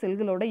இருக்கக்கூடிய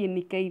செல்களோட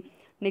எண்ணிக்கை.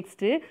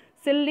 நெக்ஸ்ட்டு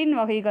செல்லின்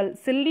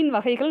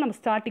வகைகள் நம்ம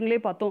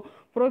ஸ்டார்டிங்லேயே பார்த்தோம்.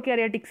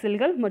 ப்ரோகேரியாட்டிக்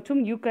செல்கள் மற்றும்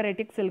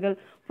யூகேரியாட்டிக் செல்கள்.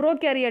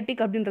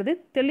 ப்ரோகேரியாட்டிக் அப்படின்றது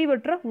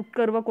தெளிவற்ற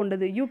உட்கருவை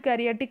கொண்டது.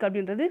 யூகேரியாட்டிக்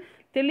அப்படின்றது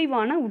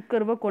தெளிவான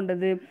உட்கருவை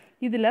கொண்டது.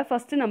 இதில்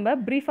ஃபஸ்ட்டு நம்ம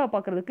ப்ரீஃபாக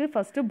பார்க்குறதுக்கு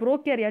ஃபஸ்ட்டு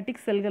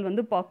ப்ரோகேரியாட்டிக் செல்கள்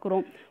வந்து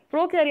பார்க்குறோம்.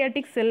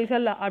 ப்ரோகேரியாட்டிக்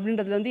செல்கள்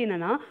அப்படின்றது வந்து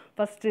என்னென்னா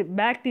ஃபஸ்ட்டு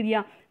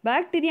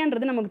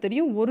பாக்டீரியான்றது நமக்கு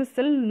தெரியும் ஒரு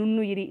செல்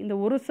நுண்ணுயிரி. இந்த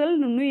ஒரு செல்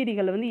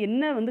நுண்ணுயிரிகள் வந்து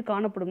என்ன வந்து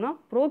காணப்படும்னா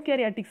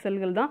ப்ரோகேரியாட்டிக்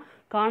செல்கள் தான்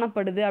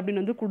காணப்படுது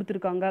அப்படின்னு வந்து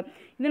கொடுத்துருக்காங்க.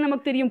 இது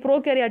நமக்கு தெரியும்.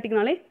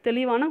 ப்ரோகேரியாட்டிக்னாலே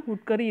தெளிவான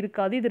உட்கரு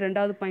இருக்காது. இது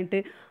 2வது பாயிண்ட்டு.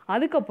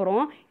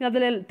 அதுக்கப்புறம்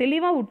அதில்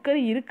தெளிவாக உட்கரு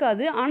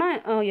இருக்காது, ஆனால்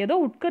ஏதோ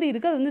உட்கரு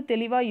இருக்குது, அது வந்து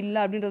தெளிவாக இல்லை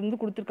அப்படின்றது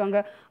வந்து கொடுத்துருக்காங்க.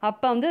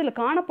 அப்போ வந்து அதில்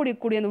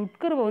காணப்படக்கூடிய அந்த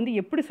உட்கருவை வந்து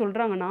எப்படி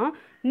சொல்கிறாங்கன்னா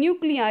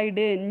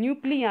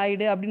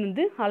நியூக்ளியாய்டு அப்படின்னு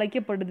வந்து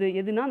அழைக்கப்படுது.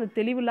 எதுனா அந்த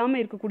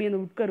தெளிவில்லாமல் இருக்கக்கூடிய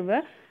அந்த உட்கருவை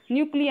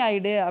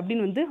நியூக்ளியாய்டு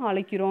அப்படின்னு வந்து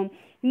அழைக்கிறோம்.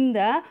 இந்த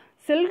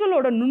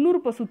செல்களோட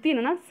நுண்ணுறுப்பை சுற்றி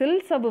என்னென்னா செல்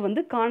சவ்வு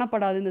வந்து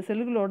காணப்படாது. இந்த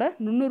செல்களோட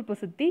நுண்ணுறுப்பை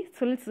சுற்றி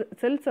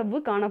செல் சவ்வு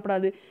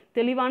காணப்படாது.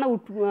 தெளிவான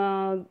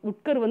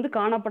உட்கரு வந்து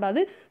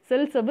காணப்படாது,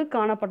 செல் சவ்வு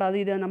காணப்படாது.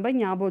 இதை நம்ம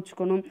ஞாபகம்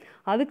வச்சுக்கணும்.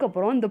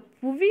 அதுக்கப்புறம் இந்த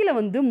புவியில்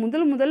வந்து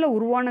முதல்ல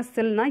உருவான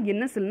செல்னா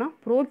என்ன செல்னா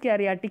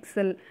ப்ரோகேரியாட்டிக்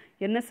செல்.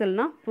 என்ன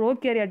செல்னா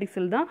ப்ரோகேரியாட்டிக்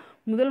செல் தான்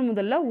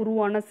முதல்ல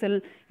உருவான செல்.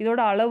 இதோட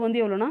அளவு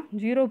வந்து எவ்வளோனா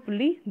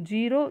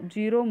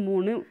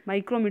 0.003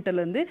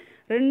 மைக்ரோமீட்டர்லேருந்து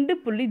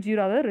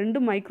 2.0 அதாவது 2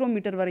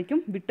 மைக்ரோமீட்டர்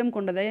வரைக்கும் விட்டம்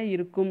கொண்டதாக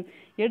இருக்கும்.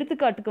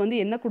 எடுத்துக்காட்டுக்கு வந்து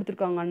என்ன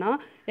கொடுத்துருக்காங்கன்னா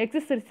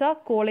எக்ஸெரிசியா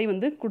கோலை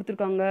வந்து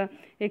கொடுத்துருக்காங்க.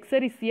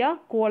 எக்ஸெரிசியா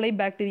கோலை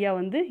பாக்டீரியா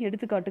வந்து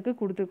எடுத்துக்காட்டுக்கு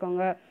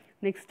கொடுத்துருக்காங்க.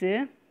 நெக்ஸ்ட்டு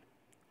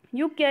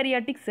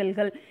யூகேரியாட்டிக்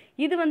செல்கள்.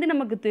 இது வந்து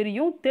நமக்கு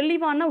தெரியும்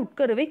தெளிவான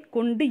உட்கருவை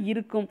கொண்டு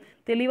இருக்கும்.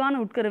 தெளிவான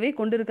உட்கருவை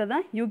கொண்டு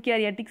இருக்கதான்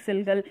யூகேரியாட்டிக்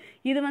செல்கள்.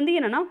 இது வந்து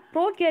என்னென்னா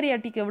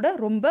ப்ரோகேரியாட்டிக்கை விட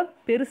ரொம்ப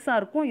பெருசாக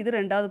இருக்கும். இது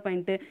 2வது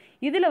பாயிண்ட்டு.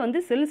 இதில்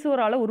வந்து செல்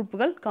சுவரால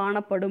உறுப்புகள்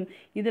காணப்படும்.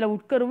 இதில்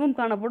உட்கருவும்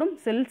காணப்படும்,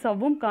 செல்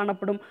சவ்வும்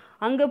காணப்படும்.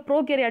 அங்கே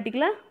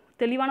ப்ரோகேரியாட்டிக்கில்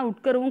தெளிவான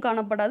உட்கருவும்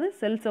காணப்படாது,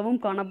 செல் சவ்வும்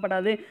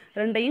காணப்படாது.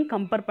 ரெண்டையும்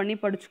கம்பேர் பண்ணி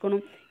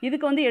படிச்சுக்கணும்.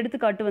 இதுக்கு வந்து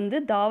எடுத்துக்காட்டு வந்து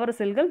தாவர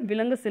செல்கள்,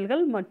 விலங்கு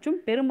செல்கள் மற்றும்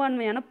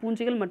பெரும்பான்மையான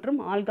பூஞ்சைகள் மற்றும்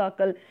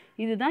ஆல்காக்கள்.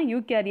 இதுதான்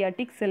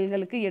யூகேரியாட்டிக்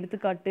செல்களுக்கு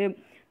எடுத்துக்காட்டு.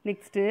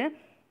 நெக்ஸ்ட்டு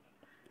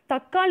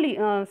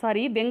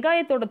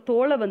வெங்காயத்தோட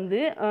தோலை வந்து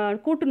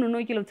கூட்டு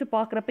நுண்ணோக்கியில் வச்சு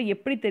பார்க்குறப்ப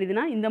எப்படி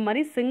தெரியுதுன்னா இந்த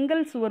மாதிரி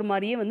செங்கல் சுவர்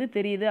மாதிரியே வந்து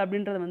தெரியுது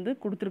அப்படின்றத வந்து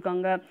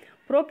கொடுத்துருக்காங்க.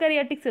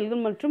 ப்ரோகேரியாட்டிக்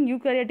செல்கள் மற்றும்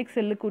யூகேரியாட்டிக்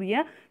செல்லுக்குரிய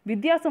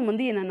வித்தியாசம்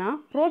வந்து என்னென்னா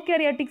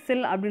ப்ரோகேரியாட்டிக்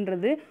செல்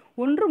அப்படின்றது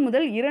 1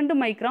 முதல் 2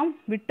 மைக்ரான்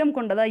விட்டம்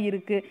கொண்டதாக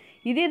இருக்குது.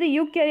 இதே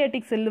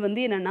யூகேரியாட்டிக் செல்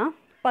வந்து என்னென்னா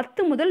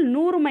 10 முதல்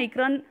 100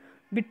 மைக்ரான்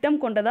விட்டம்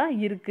கொண்டதாக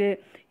இருக்குது.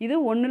 இது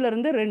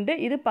 1லேருந்து 2,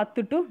 இது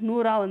 10 to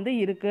 100 வந்து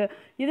இருக்குது.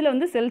 இதில்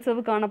வந்து செல்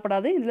சவ்வு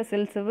காணப்படாது, இதில்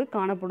செல் சவ்வு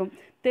காணப்படும்.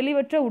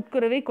 தெளிவற்ற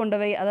உட்கருவை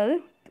கொண்டவை, அதாவது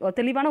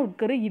தெளிவான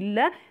உட்கரு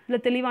இல்லை,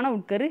 இதில் தெளிவான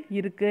உட்கரு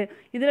இருக்குது.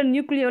 இதில்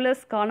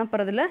நியூக்ளியோலஸ்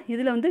காணப்படுறதில்ல,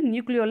 இதில் வந்து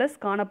நியூக்ளியோலஸ்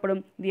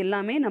காணப்படும். இது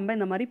எல்லாமே நம்ம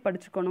இந்த மாதிரி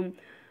படிச்சுக்கணும்.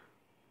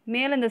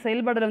 மேலே இந்த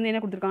செயல்பாடில் வந்து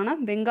என்ன கொடுத்துருக்காங்கன்னா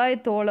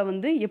வெங்காயத்தோலை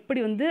வந்து எப்படி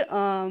வந்து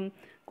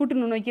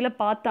கூட்டு நுண்ணோக்கியில்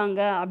பார்த்தாங்க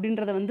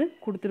அப்படின்றத வந்து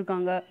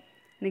கொடுத்துருக்காங்க.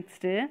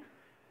 நெக்ஸ்ட்டு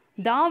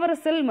தாவர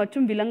செல்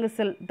மற்றும் விலங்கு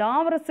செல்.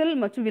 தாவர செல்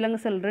மற்றும் விலங்கு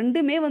செல்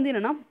ரெண்டுமே வந்து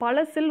என்னென்னா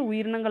பல செல்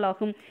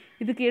உயிரினங்களாகும்.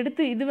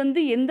 இது வந்து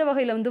எந்த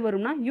வகையில் வந்து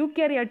வரும்னா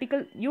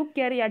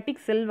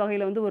யூகேரியாட்டிக் செல்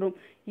வகையில் வந்து வரும்.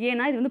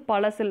 ஏன்னா இது வந்து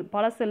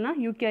பல செல்னா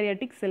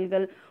யூகேரியாட்டிக்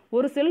செல்கள்.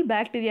 ஒரு செல்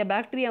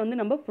பாக்டீரியா வந்து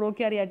நம்ம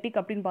ப்ரோகேரியாட்டிக்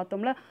அப்படின்னு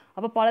பார்த்தோம்ல,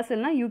 அப்போ பல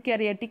செல்னா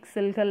யூகேரியாட்டிக்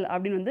செல்கள்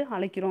அப்படின்னு வந்து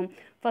அழைக்கிறோம்.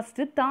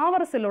 ஃபஸ்ட்டு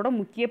தாவர செல்லோட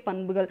முக்கிய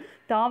பண்புகள்.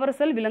 தாவர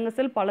செல், விலங்கு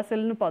செல், பல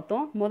செல்னு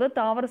பார்த்தோம்.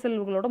 தாவர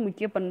செல்களோட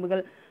முக்கிய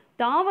பண்புகள்.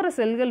 தாவர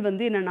செல்கள்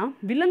வந்து என்னென்னா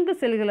விலங்கு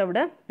செல்களை விட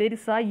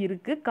பெருசாக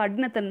இருக்குது,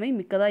 கடினத்தன்மை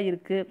மிக்கதாக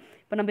இருக்குது.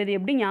 இப்போ நம்ம இதை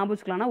எப்படி ஞாபகம்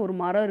வச்சுக்கலாம்னா ஒரு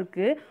மரம்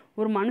இருக்குது,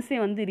 ஒரு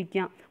மனுஷன் வந்து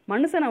இருக்கான்.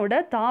 மனுஷனை விட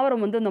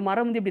தாவரம் வந்து அந்த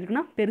மரம் வந்து எப்படி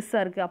இருக்குன்னா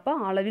பெருசாக இருக்குது, அப்போ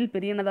அளவில்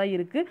பெரியனதாக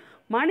இருக்குது.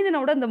 மனிதனை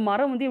விட அந்த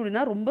மரம் வந்து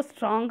எப்படின்னா ரொம்ப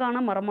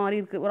ஸ்ட்ராங்கான மரம் மாதிரி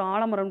இருக்குது, ஒரு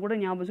ஆலமரம் கூட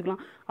ஞாபகம்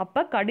வச்சுக்கலாம்.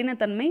 அப்போ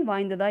கடினத்தன்மை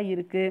வாய்ந்ததாக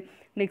இருக்குது.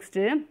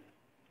 நெக்ஸ்ட்டு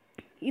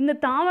இந்த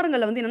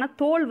தாவரங்களில் வந்து என்னென்னா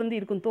தோல் வந்து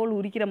இருக்கும், தோல்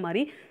உரிக்கிற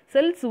மாதிரி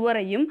செல்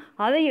சுவரையும்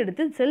அதை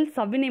எடுத்து செல்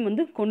சவினையும்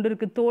வந்து கொண்டு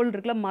இருக்கு. தோல்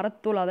இருக்குல்ல,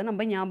 மரத்தோல், அதை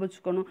நம்ம ஞாபகம்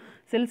வச்சுக்கணும்.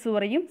 செல்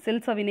சுவரையும்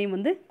செல் சவினையும்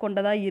வந்து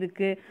கொண்டதாக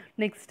இருக்குது.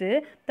 நெக்ஸ்ட்டு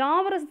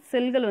தாவர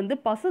செல்கள் வந்து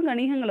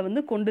பசுங்கணிகங்களை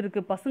வந்து கொண்டு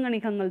இருக்கு.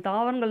 பசுங்கணிகங்கள்,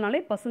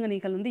 தாவரங்கள்னாலே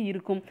பசுங்கணிகள் வந்து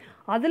இருக்கும்.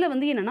 அதில்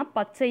வந்து என்னென்னா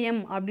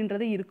பச்சையம்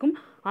அப்படின்றது இருக்கும்.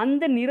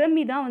 அந்த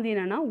நிறமி தான் வந்து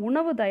என்னென்னா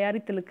உணவு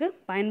தயாரித்தலுக்கு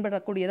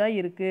பயன்படக்கூடியதாக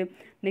இருக்குது.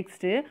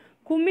 நெக்ஸ்ட்டு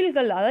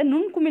குமிழ்கள், அதாவது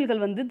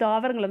நுண்குமிழ்கள் வந்து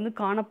தாவரங்கள் வந்து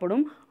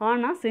காணப்படும்,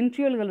 ஆனால்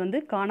சென்ட்ரியோல்கள் வந்து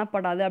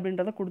காணப்படாது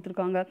அப்படின்றத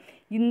கொடுத்துருக்காங்க.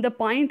 இந்த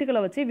பாயிண்ட்டுகளை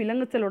வச்சு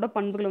விலங்கு செல்லோட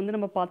பண்புகளை வந்து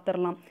நம்ம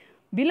பார்த்துடலாம்.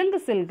 விலங்கு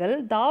செல்கள்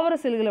தாவர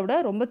செல்களை விட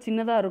ரொம்ப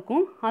சின்னதாக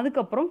இருக்கும்.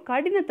 அதுக்கப்புறம்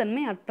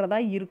கடினத்தன்மை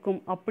அற்றதாக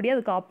இருக்கும், அப்படியே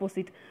அதுக்கு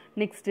ஆப்போசிட்.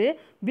 நெக்ஸ்ட்டு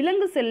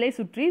விலங்கு செல்லை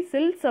சுற்றி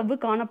செல் சவ்வு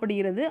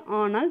காணப்படுகிறது,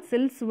 ஆனால்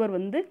செல் சுவர்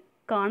வந்து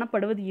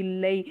காணப்படுவது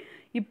இல்லை.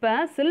 இப்போ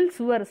செல்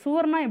சுவர்,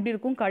 சுவர்னா எப்படி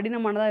இருக்கும்?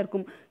 கடினமானதாக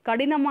இருக்கும்.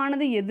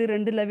 கடினமானது எது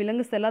ரெண்டுல,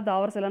 விலங்கு செல்லா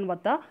தாவர செல்லான்னு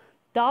பார்த்தா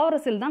தாவர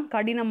செல் தான்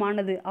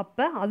கடினமானது.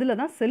 அப்போ அதில்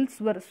தான் செல்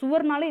சுவர்.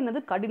 சுவர்னாலே என்னது?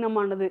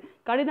 கடினமானது.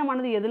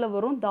 கடினமானது எதில்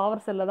வரும்? தாவர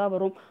செல்லில் தான்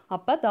வரும்.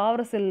 அப்போ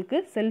தாவர செல்லுக்கு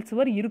செல்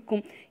சுவர்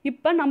இருக்கும்.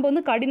 இப்போ நம்ம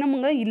வந்து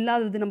கடினமுங்க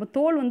இல்லாதது, நம்ம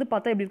தோல் வந்து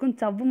பார்த்தா எப்படி இருக்கும்?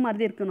 ஜவ்வு மாதிரி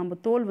தான் இருக்கும். நம்ம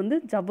தோல் வந்து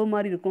ஜவ்வு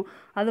மாதிரி இருக்கும்.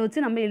 அதை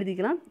வச்சு நம்ம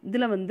எழுதிக்கலாம்.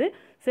 இதில் வந்து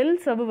செல்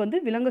சவ்வு வந்து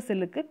விலங்கு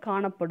செல்லுக்கு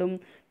காணப்படும்.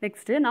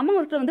 நெக்ஸ்ட்டு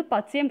நம்மகிட்ட வந்து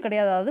பச்சையம்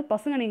கிடையாது, அதாவது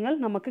பசுங்கணிகள்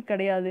நமக்கு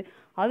கிடையாது.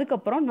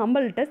 அதுக்கப்புறம்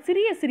நம்மள்கிட்ட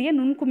சிறிய சிறிய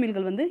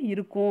நுண்குமிழ்கள் வந்து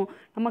இருக்கும்.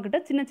 நம்மக்கிட்ட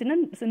சின்ன சின்ன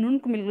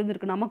நுண்குமிழ்கள் வந்து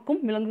இருக்குது, நமக்கும்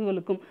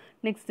விலங்குகளுக்கும்.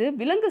 நெக்ஸ்ட்டு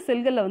விலங்கு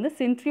செல்களில் வந்து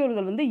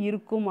சென்ட்ரியோல்கள் வந்து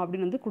இருக்கும்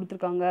அப்படின்னு வந்து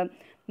கொடுத்துருக்காங்க.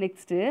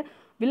 நெக்ஸ்ட்டு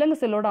விலங்கு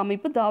செல்லோட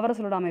அமைப்பு, தாவர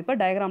செல்லோட அமைப்பை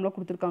டயக்ராமில்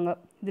கொடுத்துருக்காங்க.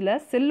 இதில்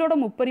செல்லோட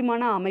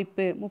முப்பரிமாண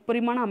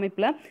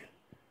அமைப்பில்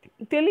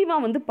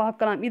தெளிவாக வந்து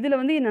பார்க்கலாம். இதில்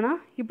வந்து என்னென்னா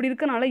இப்படி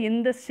இருக்கனால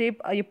எந்த ஷேப்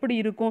எப்படி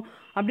இருக்கும்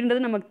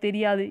அப்படின்றது நமக்கு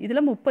தெரியாது.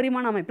 இதில்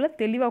முப்பரிமாண அமைப்பில்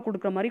தெளிவாக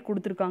கொடுக்குற மாதிரி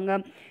கொடுத்துருக்காங்க.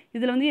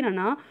 இதில் வந்து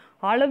என்னென்னா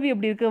அளவு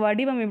எப்படி இருக்குது,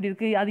 வடிவம் எப்படி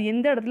இருக்குது, அது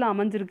எந்த இடத்துல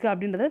அமைஞ்சிருக்கு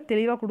அப்படின்றத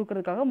தெளிவாக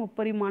கொடுக்கறதுக்காக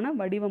முப்பரிமாண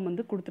வடிவம்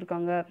வந்து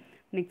கொடுத்துருக்காங்க.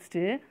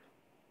 நெக்ஸ்ட்டு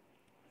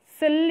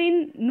செல்லின்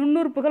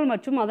நுண்ணுறுப்புகள்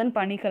மற்றும் அதன்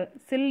பணிகள்.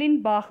 செல்லின்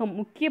பாகம்,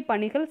 முக்கிய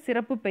பணிகள்,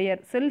 சிறப்பு பெயர்.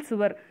 செல்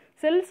சுவர்.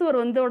 செல் சுவர்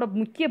வந்து அதோட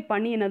முக்கிய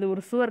பணி என்னது?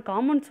 ஒரு சுவர்,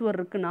 காமன் சுவர்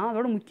இருக்குன்னா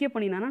அதோட முக்கிய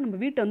பணி என்னன்னா நம்ம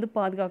வீட்டை வந்து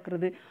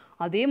பாதுகாக்கிறது.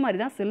 அதே மாதிரி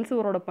தான் செல்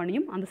சுவரோட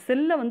பணியும், அந்த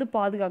செல்லை வந்து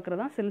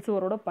பாதுகாக்கிறது தான் செல்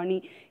சுவரோட பணி.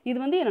 இது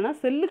வந்து என்னென்னா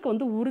செல்லுக்கு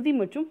வந்து உறுதி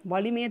மற்றும்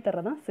வலிமையை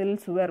தர்றதான் செல்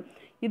சுவர்.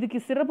 இதுக்கு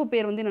சிறப்பு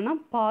பெயர் வந்து என்னென்னா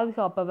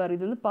பாதுகாப்பவர்.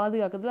 இது வந்து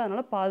பாதுகாக்கிறது,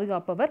 அதனால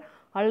பாதுகாப்பவர்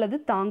அல்லது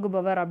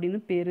தாங்குபவர்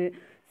அப்படின்னு பேர்.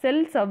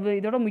 செல் சவ்வு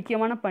இதோட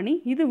முக்கியமான பணி,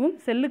 இதுவும்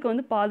செல்லுக்கு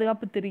வந்து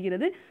பாதுகாப்பு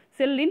தெரிகிறது,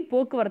 செல்லின்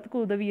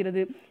போக்குவரத்துக்கு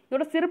உதவுகிறது.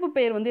 இதோட சிறப்பு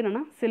பெயர் வந்து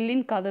என்னென்னா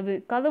செல்லின் கதவு.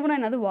 கதவுனா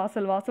என்னது?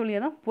 வாசல். வாசல்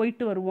வழியாக தான்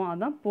போயிட்டு வருவோம்,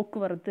 அதுதான்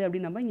போக்குவரத்து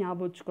அப்படின்னு நம்ம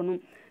ஞாபகம்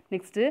வச்சுக்கணும்.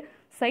 Next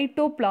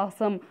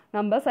cytoplasm.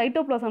 நம்ம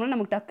சைட்டோபிளாசம்ல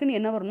நமக்கு டக்குன்னு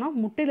என்ன வரும்னா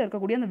முட்டையில்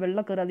இருக்கக்கூடிய அந்த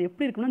வெள்ளைக்கரு, அது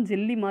எப்படி இருக்குன்னா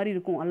ஜெல்லி மாதிரி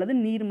இருக்கும் அல்லது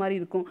நீர் மாதிரி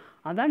இருக்கும்.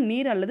 அதான்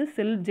நீர் அல்லது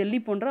ஜெல்லி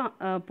போன்ற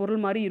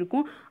பொருள் மாதிரி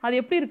இருக்கும். அது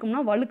எப்படி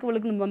இருக்கும்னா வழுக்கு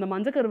வழுக்கு, நம்ம அந்த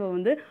மஞ்சக்கருவை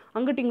வந்து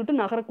அங்கிட்டு இங்கிட்டு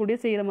நகரக்கூடிய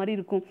செய்கிற மாதிரி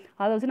இருக்கும்.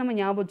 அதை வச்சு நம்ம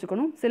ஞாபகம்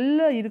வச்சுக்கணும்.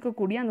 செல்ல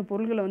இருக்கக்கூடிய அந்த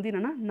பொருள்களை வந்து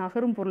என்னென்னா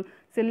நகரும் பொருள்,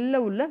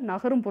 செல்ல உள்ள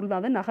நகரும் பொருள்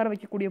தான், அதை நகர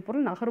வைக்கக்கூடிய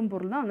பொருள், நகரும்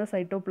பொருள் தான் அந்த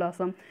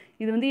சைட்டோபிளாசம்.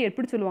 இது வந்து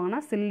எப்படி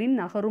சொல்லுவாங்கன்னா செல்லின்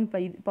நகரும்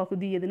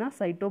பகுதி எதுனா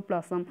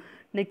சைட்டோபிளாசம்.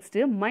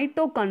 Next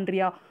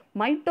mitochondria.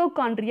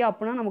 மைட்டோகாண்ட்ரியா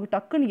அப்படின்னா நமக்கு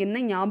டக்குன்னு என்ன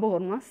ஞாபகம்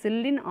வரும்னா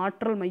செல்லின்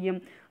ஆற்றல் மையம்.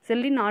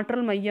 செல்லின்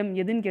ஆற்றல் மையம்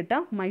எதுன்னு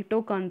கேட்டால்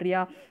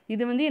மைட்டோகாண்ட்ரியா.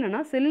 இது வந்து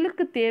என்னென்னா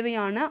செல்லுக்கு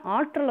தேவையான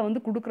ஆற்றலை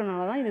வந்து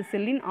கொடுக்குறனால தான் இது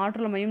செல்லின்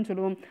ஆற்றல் மையம்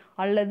சொல்லுவோம்.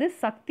 அல்லது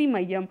சக்தி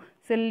மையம்,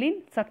 செல்லின்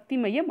சக்தி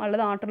மையம்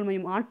அல்லது ஆற்றல்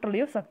மையம்,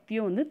 ஆற்றலையோ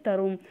சக்தியோ வந்து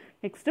தரும்.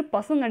 நெக்ஸ்ட்டு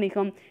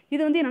பசுங்கணிகம்.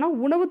 இது வந்து என்னென்னா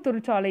உணவு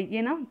தொழிற்சாலை.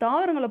 ஏன்னா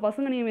தாவரங்களை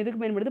பசுங்கணிகம்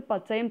எதுக்கு பயன்படுது?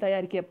 பச்சையம்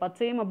தயாரிக்க.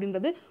 பச்சையம்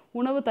அப்படின்றது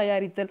உணவு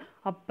தயாரித்தல்.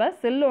 அப்போ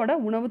செல்லோட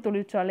உணவு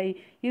தொழிற்சாலை.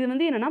 இது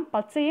வந்து என்னென்னா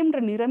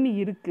பச்சையம்ன்ற நிறமி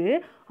இருக்குது,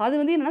 அது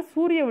வந்து என்னென்னா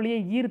சூரிய ஒளியை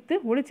ஈர்த்து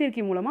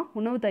ஒளிச்சேர்க்கை மூலமாக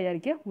உணவு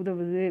தயாரிக்க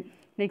உதவுது.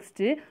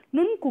 நெக்ஸ்ட்டு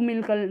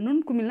நுண்குமிழ்கள்.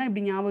 நுண்குமிழ்லாம்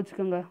இப்படி ஞாபகம்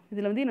வச்சுக்கோங்க.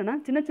 இதில் வந்து என்னென்னா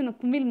சின்ன சின்ன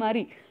குமிழ்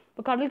மாதிரி,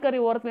 இப்போ கடற்கரை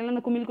ஓரத்துலலாம்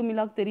அந்த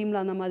குமிழாக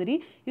தெரியும்ல, அந்த மாதிரி.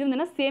 இது வந்து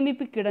என்ன?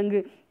 சேமிப்பு கிடங்கு.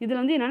 இதில்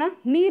வந்து என்னென்னா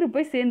நீர்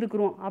போய்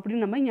சேர்ந்துக்கிறோம்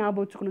அப்படின்னு நம்ம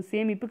ஞாபகம் வச்சுக்கணும்.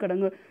 சேமிப்பு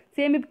கிடங்கு.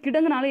 சேமிப்பு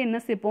கிடங்குனால என்ன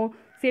சேர்ப்போம்?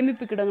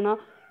 சேமிப்பு கிடங்குனா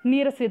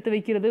நீரை சேர்த்து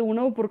வைக்கிறது,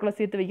 உணவுப் பொருட்களை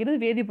சேர்த்து வைக்கிறது,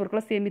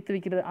 வேதிப்பொருட்களை சேமித்து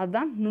வைக்கிறது,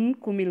 அதுதான்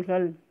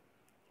நுண்குமிழ்கள்.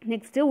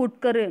 Next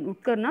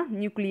உட்கருனா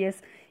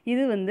nucleus.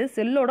 இது வந்து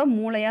செல்லோட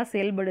மூளையாக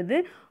செயல்படுது,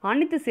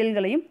 அனைத்து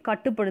செல்களையும்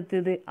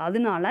கட்டுப்படுத்துது.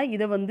 அதனால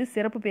இதை வந்து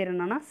சிறப்பு பேர்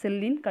என்னன்னா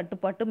செல்லின்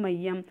கட்டுப்பாட்டு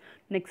மையம்.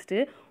 நெக்ஸ்ட்டு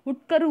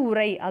உட்கரு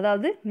உரை,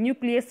 அதாவது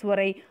நியூக்ளியஸ்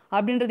உரை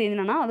அப்படின்றது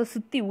என்னென்னா அதை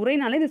சுற்றி,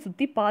 உரைனாலே இதை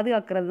சுற்றி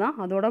பாதுகாக்கிறது தான்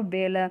அதோட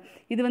வேலை.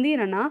 இது வந்து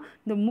என்னென்னா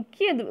இந்த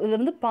முக்கிய இது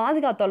வந்து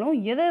பாதுகாத்தாலும்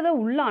எதை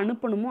உள்ளே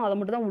அனுப்பணுமோ அதை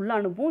மட்டும் தான் உள்ளே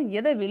அனுப்பும்,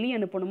 எதை வெளியே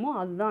அனுப்பணுமோ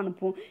அதுதான்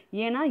அனுப்பும்.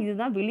 ஏன்னா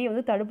இதுதான் வெளியே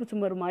வந்து தடுப்பு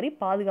சுவர் மாதிரி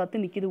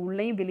பாதுகாத்து நிற்கிது,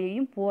 உள்ளேயும்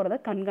வெளியேயும் போகிறத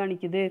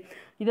கண்காணிக்குது.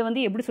 இதை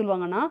வந்து எப்படி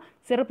சொல்லுவாங்கன்னா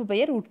சிறப்பு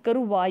பெயர் உட்கரு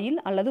வாயில்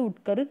அல்லது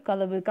உட்கரு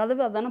கதவு.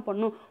 கதவு அதானே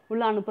பண்ணும்,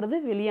 உள்ளே அனுப்புறது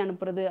வெளியே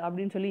அனுப்புறது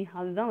அப்படின்னு சொல்லி,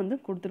 அதுதான் வந்து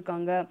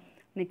கொடுத்துருக்காங்க.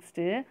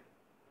 நெக்ஸ்ட்டு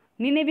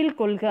நினைவில்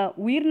கொள்க.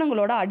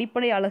 உயிரினங்களோட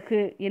அடிப்படை அழகு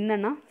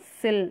என்னன்னா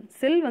செல்.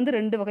 செல் வந்து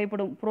ரெண்டு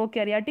வகைப்படும்,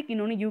 ப்ரோகேரியாட்டிக்,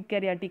 இன்னொன்று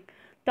யூகேரியாட்டிக்.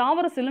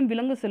 தாவர செல்லும்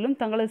விலங்கு செல்லும்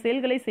தங்களது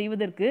செயல்களை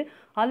செய்வதற்கு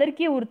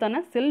அதற்கே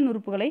ஒருத்தான செல்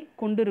உறுப்புகளை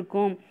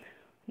கொண்டிருக்கும்.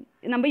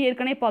 நம்ம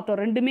ஏற்கனவே பார்த்தோம்.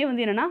 ரெண்டுமே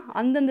வந்து என்னென்னா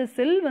அந்தந்த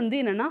செல் வந்து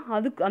என்னென்னா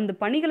அதுக்கு அந்த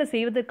பணிகளை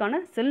செய்வதற்கான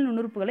செல்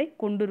நுண்ணுறுப்புகளை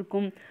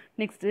கொண்டிருக்கும்.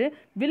 நெக்ஸ்ட்டு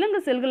விலங்கு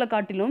செல்களை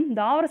காட்டிலும்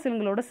தாவர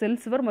செல்களோட செல்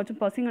சுவர் மற்றும்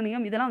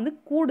பசுங்கணிகம் இதெல்லாம் வந்து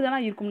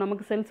கூடுதலாக இருக்கும்.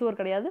 நமக்கு செல் சுவர்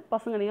கிடையாது,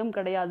 பசுங்கணிகம்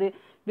கிடையாது.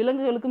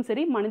 விலங்குகளுக்கும்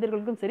சரி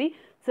மனிதர்களுக்கும் சரி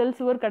செல்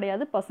சுவர்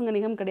கிடையாது,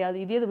 பசுங்கணிகம் கிடையாது.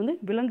 இதே இது வந்து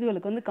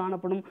விலங்குகளுக்கு வந்து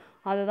காணப்படும்.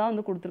 அதை தான்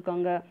வந்து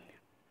கொடுத்துருக்காங்க.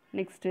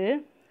 Next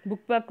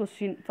book back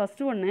question.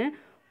 First ஒன்று,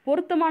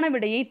 பொருத்தமான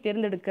விடையை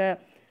தேர்ந்தெடுக்க.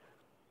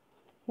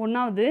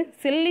 ஒன்றாவது,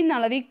 செல்லின்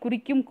அளவை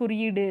குறிக்கும்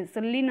குறியீடு.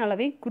 செல்லின்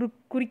அளவை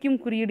குறிக்கும்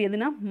குறியீடு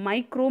எதுனா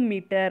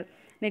மைக்ரோமீட்டர்.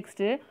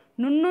 நெக்ஸ்ட்டு,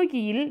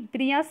 நுண்ணோக்கியில்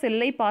பிரியா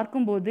செல்லை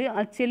பார்க்கும்போது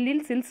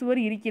அச்செல்லில் செல் சுவர்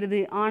இருக்கிறது,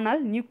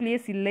 ஆனால்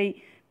நியூக்ளியஸ் இல்லை.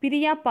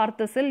 பிரியா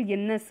பார்த்த செல்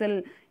என்ன செல்?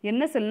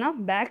 என்ன செல்னா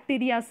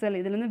பாக்டீரியா செல்.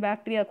 இதுலேருந்து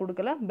பாக்டீரியா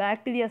கொடுக்கல,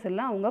 பாக்டீரியா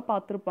செல்லாம் அவங்க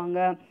பார்த்துருப்பாங்க.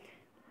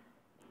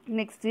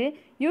 நெக்ஸ்ட்டு,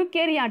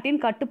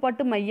 யூகேரியாட்டின்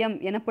கட்டுப்பாட்டு மையம்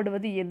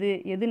எனப்படுவது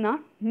எதுனா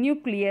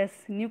நியூக்ளியஸ்.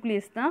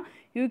 நியூக்ளியஸ் தான்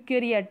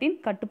யூகேரியாட்டின்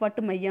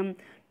கட்டுப்பாட்டு மையம்.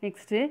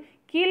 நெக்ஸ்ட்டு,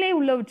 கீழே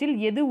உள்ளவற்றில்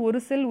எது ஒரு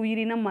செல்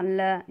உயிரினம் அல்ல?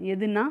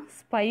 எதுனா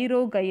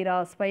ஸ்பைரோகைரா.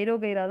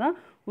 ஸ்பைரோகைரா தான்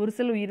ஒரு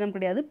செல் உயிரினம்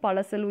கிடையாது,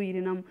 பல செல்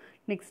உயிரினம்.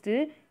 நெக்ஸ்ட்டு,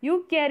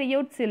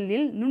 யூகேரியோட்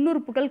செல்லில்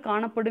நுண்ணுறுப்புகள்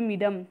காணப்படும்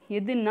இடம்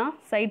எதுனா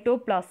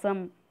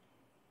சைட்டோபிளாசம்.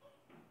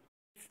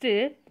 நெக்ஸ்ட்டு,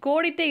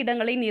 கோடிட்ட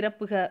இடங்களை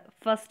நிரப்புக.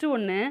 ஃபஸ்ட்டு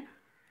ஒன்று,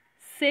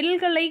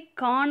 செல்களை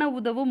காண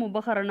உதவும்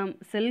உபகரணம்.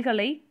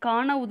 செல்களை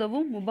காண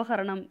உதவும்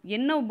உபகரணம்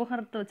என்ன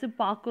உபகரணத்தை வச்சு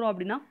பார்க்குறோம்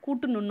அப்படின்னா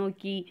கூட்டு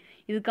நுண்ணோக்கி.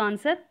 இதுக்கு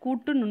ஆன்சர்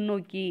கூட்டு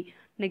நுண்ணோக்கி.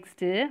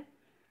 நெக்ஸ்ட்டு,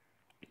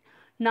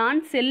 நான்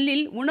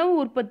செல்லில் உணவு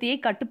உற்பத்தியை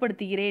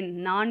கட்டுப்படுத்துகிறேன்.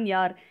 நான்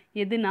யார்?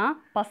 எதுனா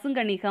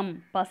பசுங்கணிகம்.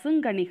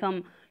 பசுங்கணிகம்.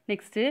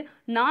 நெக்ஸ்ட்டு,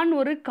 நான்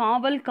ஒரு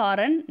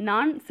காவல்காரன்.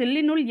 நான்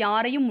செல்லினுள்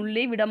யாரையும்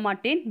உள்ளே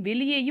விடமாட்டேன்,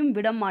 வெளியேயும்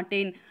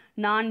விடமாட்டேன்.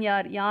 நான்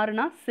யார்?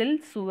 யாருனா செல்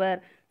சுவர்.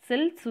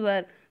 செல்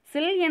சுவர்.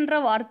 செல் என்ற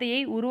வார்த்தையை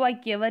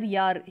உருவாக்கியவர்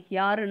யார்?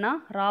 யாருனா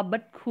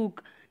ராபர்ட் ஹூக்.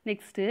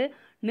 நெக்ஸ்ட்டு,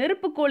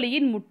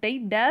 நெருப்புக்கோழியின் முட்டை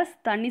டேஸ்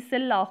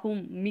தனிசெல் ஆகும்.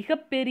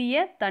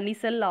 மிகப்பெரிய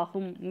தனிசெல்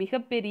ஆகும்.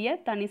 மிகப்பெரிய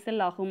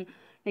தனிசெல் ஆகும்.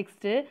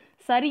 நெக்ஸ்ட்டு,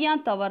 சரியா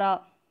தவறா?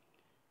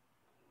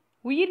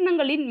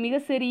 உயிரினங்களின்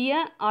மிக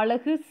சிறிய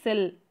அலகு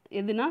செல்.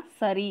 எதுனா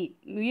சரி.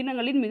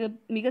 உயிரினங்களின்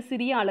மிக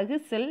சிறிய அலகு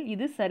செல்.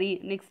 இது சரி.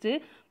 நெக்ஸ்ட்டு,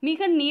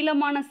 மிக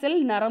நீளமான செல்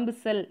நரம்பு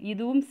செல்.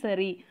 இதுவும்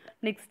சரி.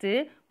 நெக்ஸ்ட்டு,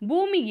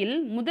 பூமியில்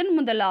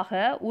முதலாக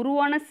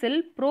உருவான செல்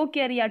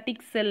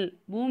ப்ரோகேரியாட்டிக் செல்.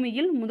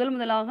 பூமியில்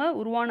முதலாக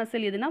உருவான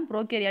செல் எதுனா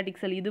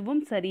ப்ரோகேரியாட்டிக் செல்.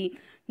 இதுவும் சரி.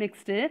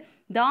 நெக்ஸ்ட்டு,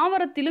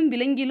 தாவரத்திலும்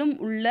விலங்கிலும்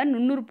உள்ள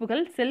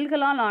நுண்ணுறுப்புகள்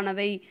செல்களால்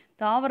ஆனவை.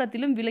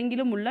 தாவரத்திலும்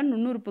விலங்கிலும் உள்ள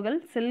நுண்ணுறுப்புகள்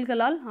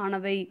செல்களால்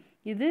ஆனவை.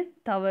 இது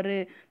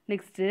தவறு.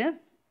 நெக்ஸ்ட்டு,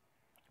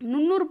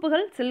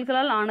 நுண்ணுறுப்புகள்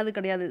செல்களால் ஆனது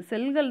கிடையாது.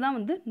 செல்கள் தான்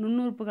வந்து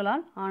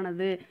நுண்ணுறுப்புகளால்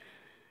ஆனது.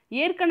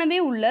 ஏற்கனவே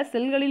உள்ள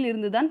செல்களில்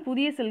இருந்துதான்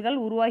புதிய செல்கள்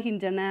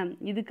உருவாகின்றன.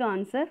 இதுக்கு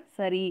ஆன்சர்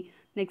சரி.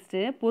 நெக்ஸ்ட்டு,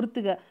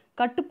 பொறுத்துக.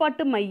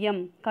 கட்டுப்பாட்டு மையம்.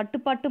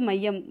 கட்டுப்பாட்டு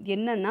மையம்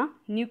என்னன்னா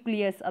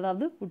நியூக்ளியஸ்,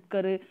 அதாவது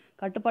உட்கரு.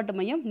 கட்டுப்பாட்டு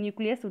மையம்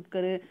நியூக்ளியஸ்,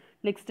 உட்கரு.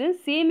 நெக்ஸ்ட்டு,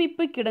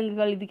 சேமிப்பு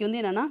கிடங்குகள். இதுக்கு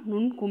வந்து என்னன்னா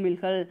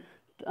நுண்குமிழ்கள்.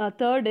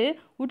 தேர்டு,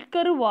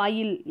 உட்கரு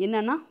வாயில்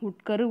என்னன்னா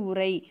உட்கரு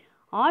உறை.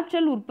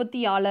 ஆற்றல்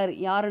உற்பத்தியாளர்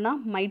யாருன்னா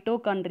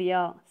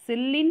மைட்டோகாண்ட்ரியா.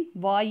 செல்லின்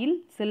வாயில்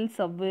செல்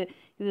சவ்வு.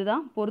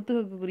 இதுதான்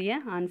பொறுத்துக்கக்கூடிய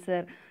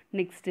ஆன்சர்.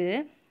 நெக்ஸ்ட்டு,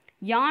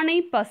 யானை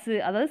பசு,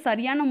 அதாவது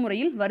சரியான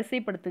முறையில்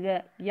வரிசைப்படுத்துக.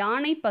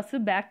 யானை பசு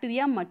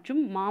பாக்டீரியா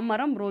மற்றும்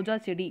மாமரம் ரோஜா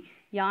செடி.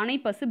 யானை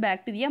பசு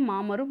பாக்டீரியா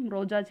மாமரம்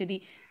ரோஜா செடி.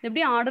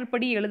 எப்படி ஆர்டர்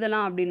படி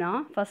எழுதலாம் அப்படின்னா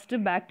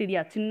ஃபஸ்ட்டு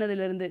பாக்டீரியா,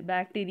 சின்னதுலேருந்து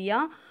பாக்டீரியா,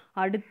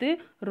 அடுத்து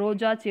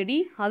ரோஜா செடி,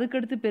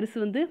 அதுக்கடுத்து பெருசு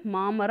வந்து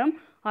மாமரம்,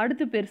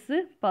 அடுத்து பெருசு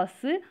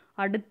பசு,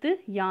 அடுத்து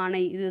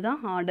யானை. இதுதான்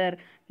ஆர்டர்.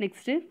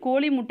 நெக்ஸ்ட்டு,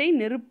 கோழி முட்டை,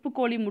 நெருப்பு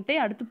கோழி முட்டை,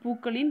 அடுத்து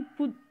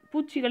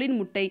பூச்சிகளின்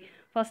முட்டை.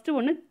 ஃபஸ்ட்டு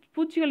ஒன்று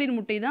பூச்சிகளின்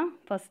முட்டை தான்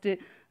ஃபஸ்ட்டு.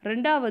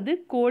 ரெண்டாவது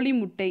கோழி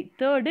முட்டை.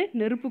 தேர்டு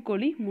நெருப்பு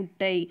கோழி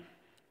முட்டை.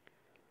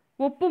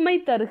 ஒப்புமை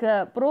தருக.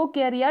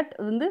 ப்ரோகேரியாட்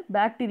வந்து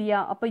பாக்டீரியா,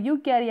 அப்போ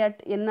யூகேரியாட்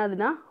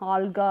என்னதுன்னா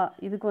ஆல்கா.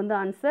 இதுக்கு வந்து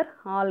ஆன்சர்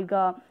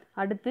ஆல்கா.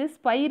 அடுத்து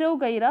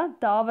ஸ்பைரோகைரா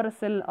தாவர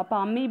செல், அப்போ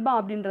அமீபா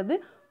அப்படின்றது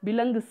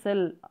விலங்கு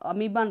செல்.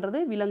 அமீபான்றது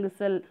விலங்கு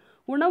செல்.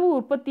 உணவு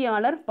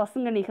உற்பத்தியாளர்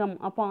பசுங்கணிகம்,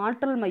 அப்போ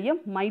ஆற்றல்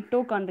மையம்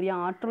மைட்டோகாண்ட்ரியா.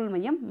 ஆற்றல்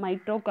மையம்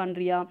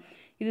மைட்டோகாண்ட்ரியா.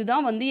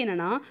 இதுதான் வந்து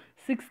என்னென்னா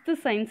 6th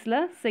சயின்ஸில்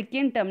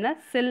செகண்ட் டேர்மில்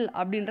செல்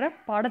அப்படின்ற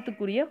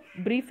பாடத்துக்குரிய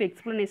brief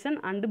explanation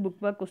and book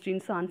back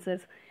questions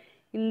answers.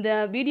 இந்த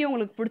வீடியோ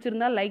உங்களுக்கு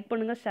பிடிச்சிருந்தா லைக்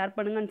பண்ணுங்கள், ஷேர்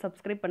பண்ணுங்கள் அண்ட்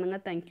சப்ஸ்கிரைப்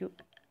பண்ணுங்கள். தேங்க்யூ.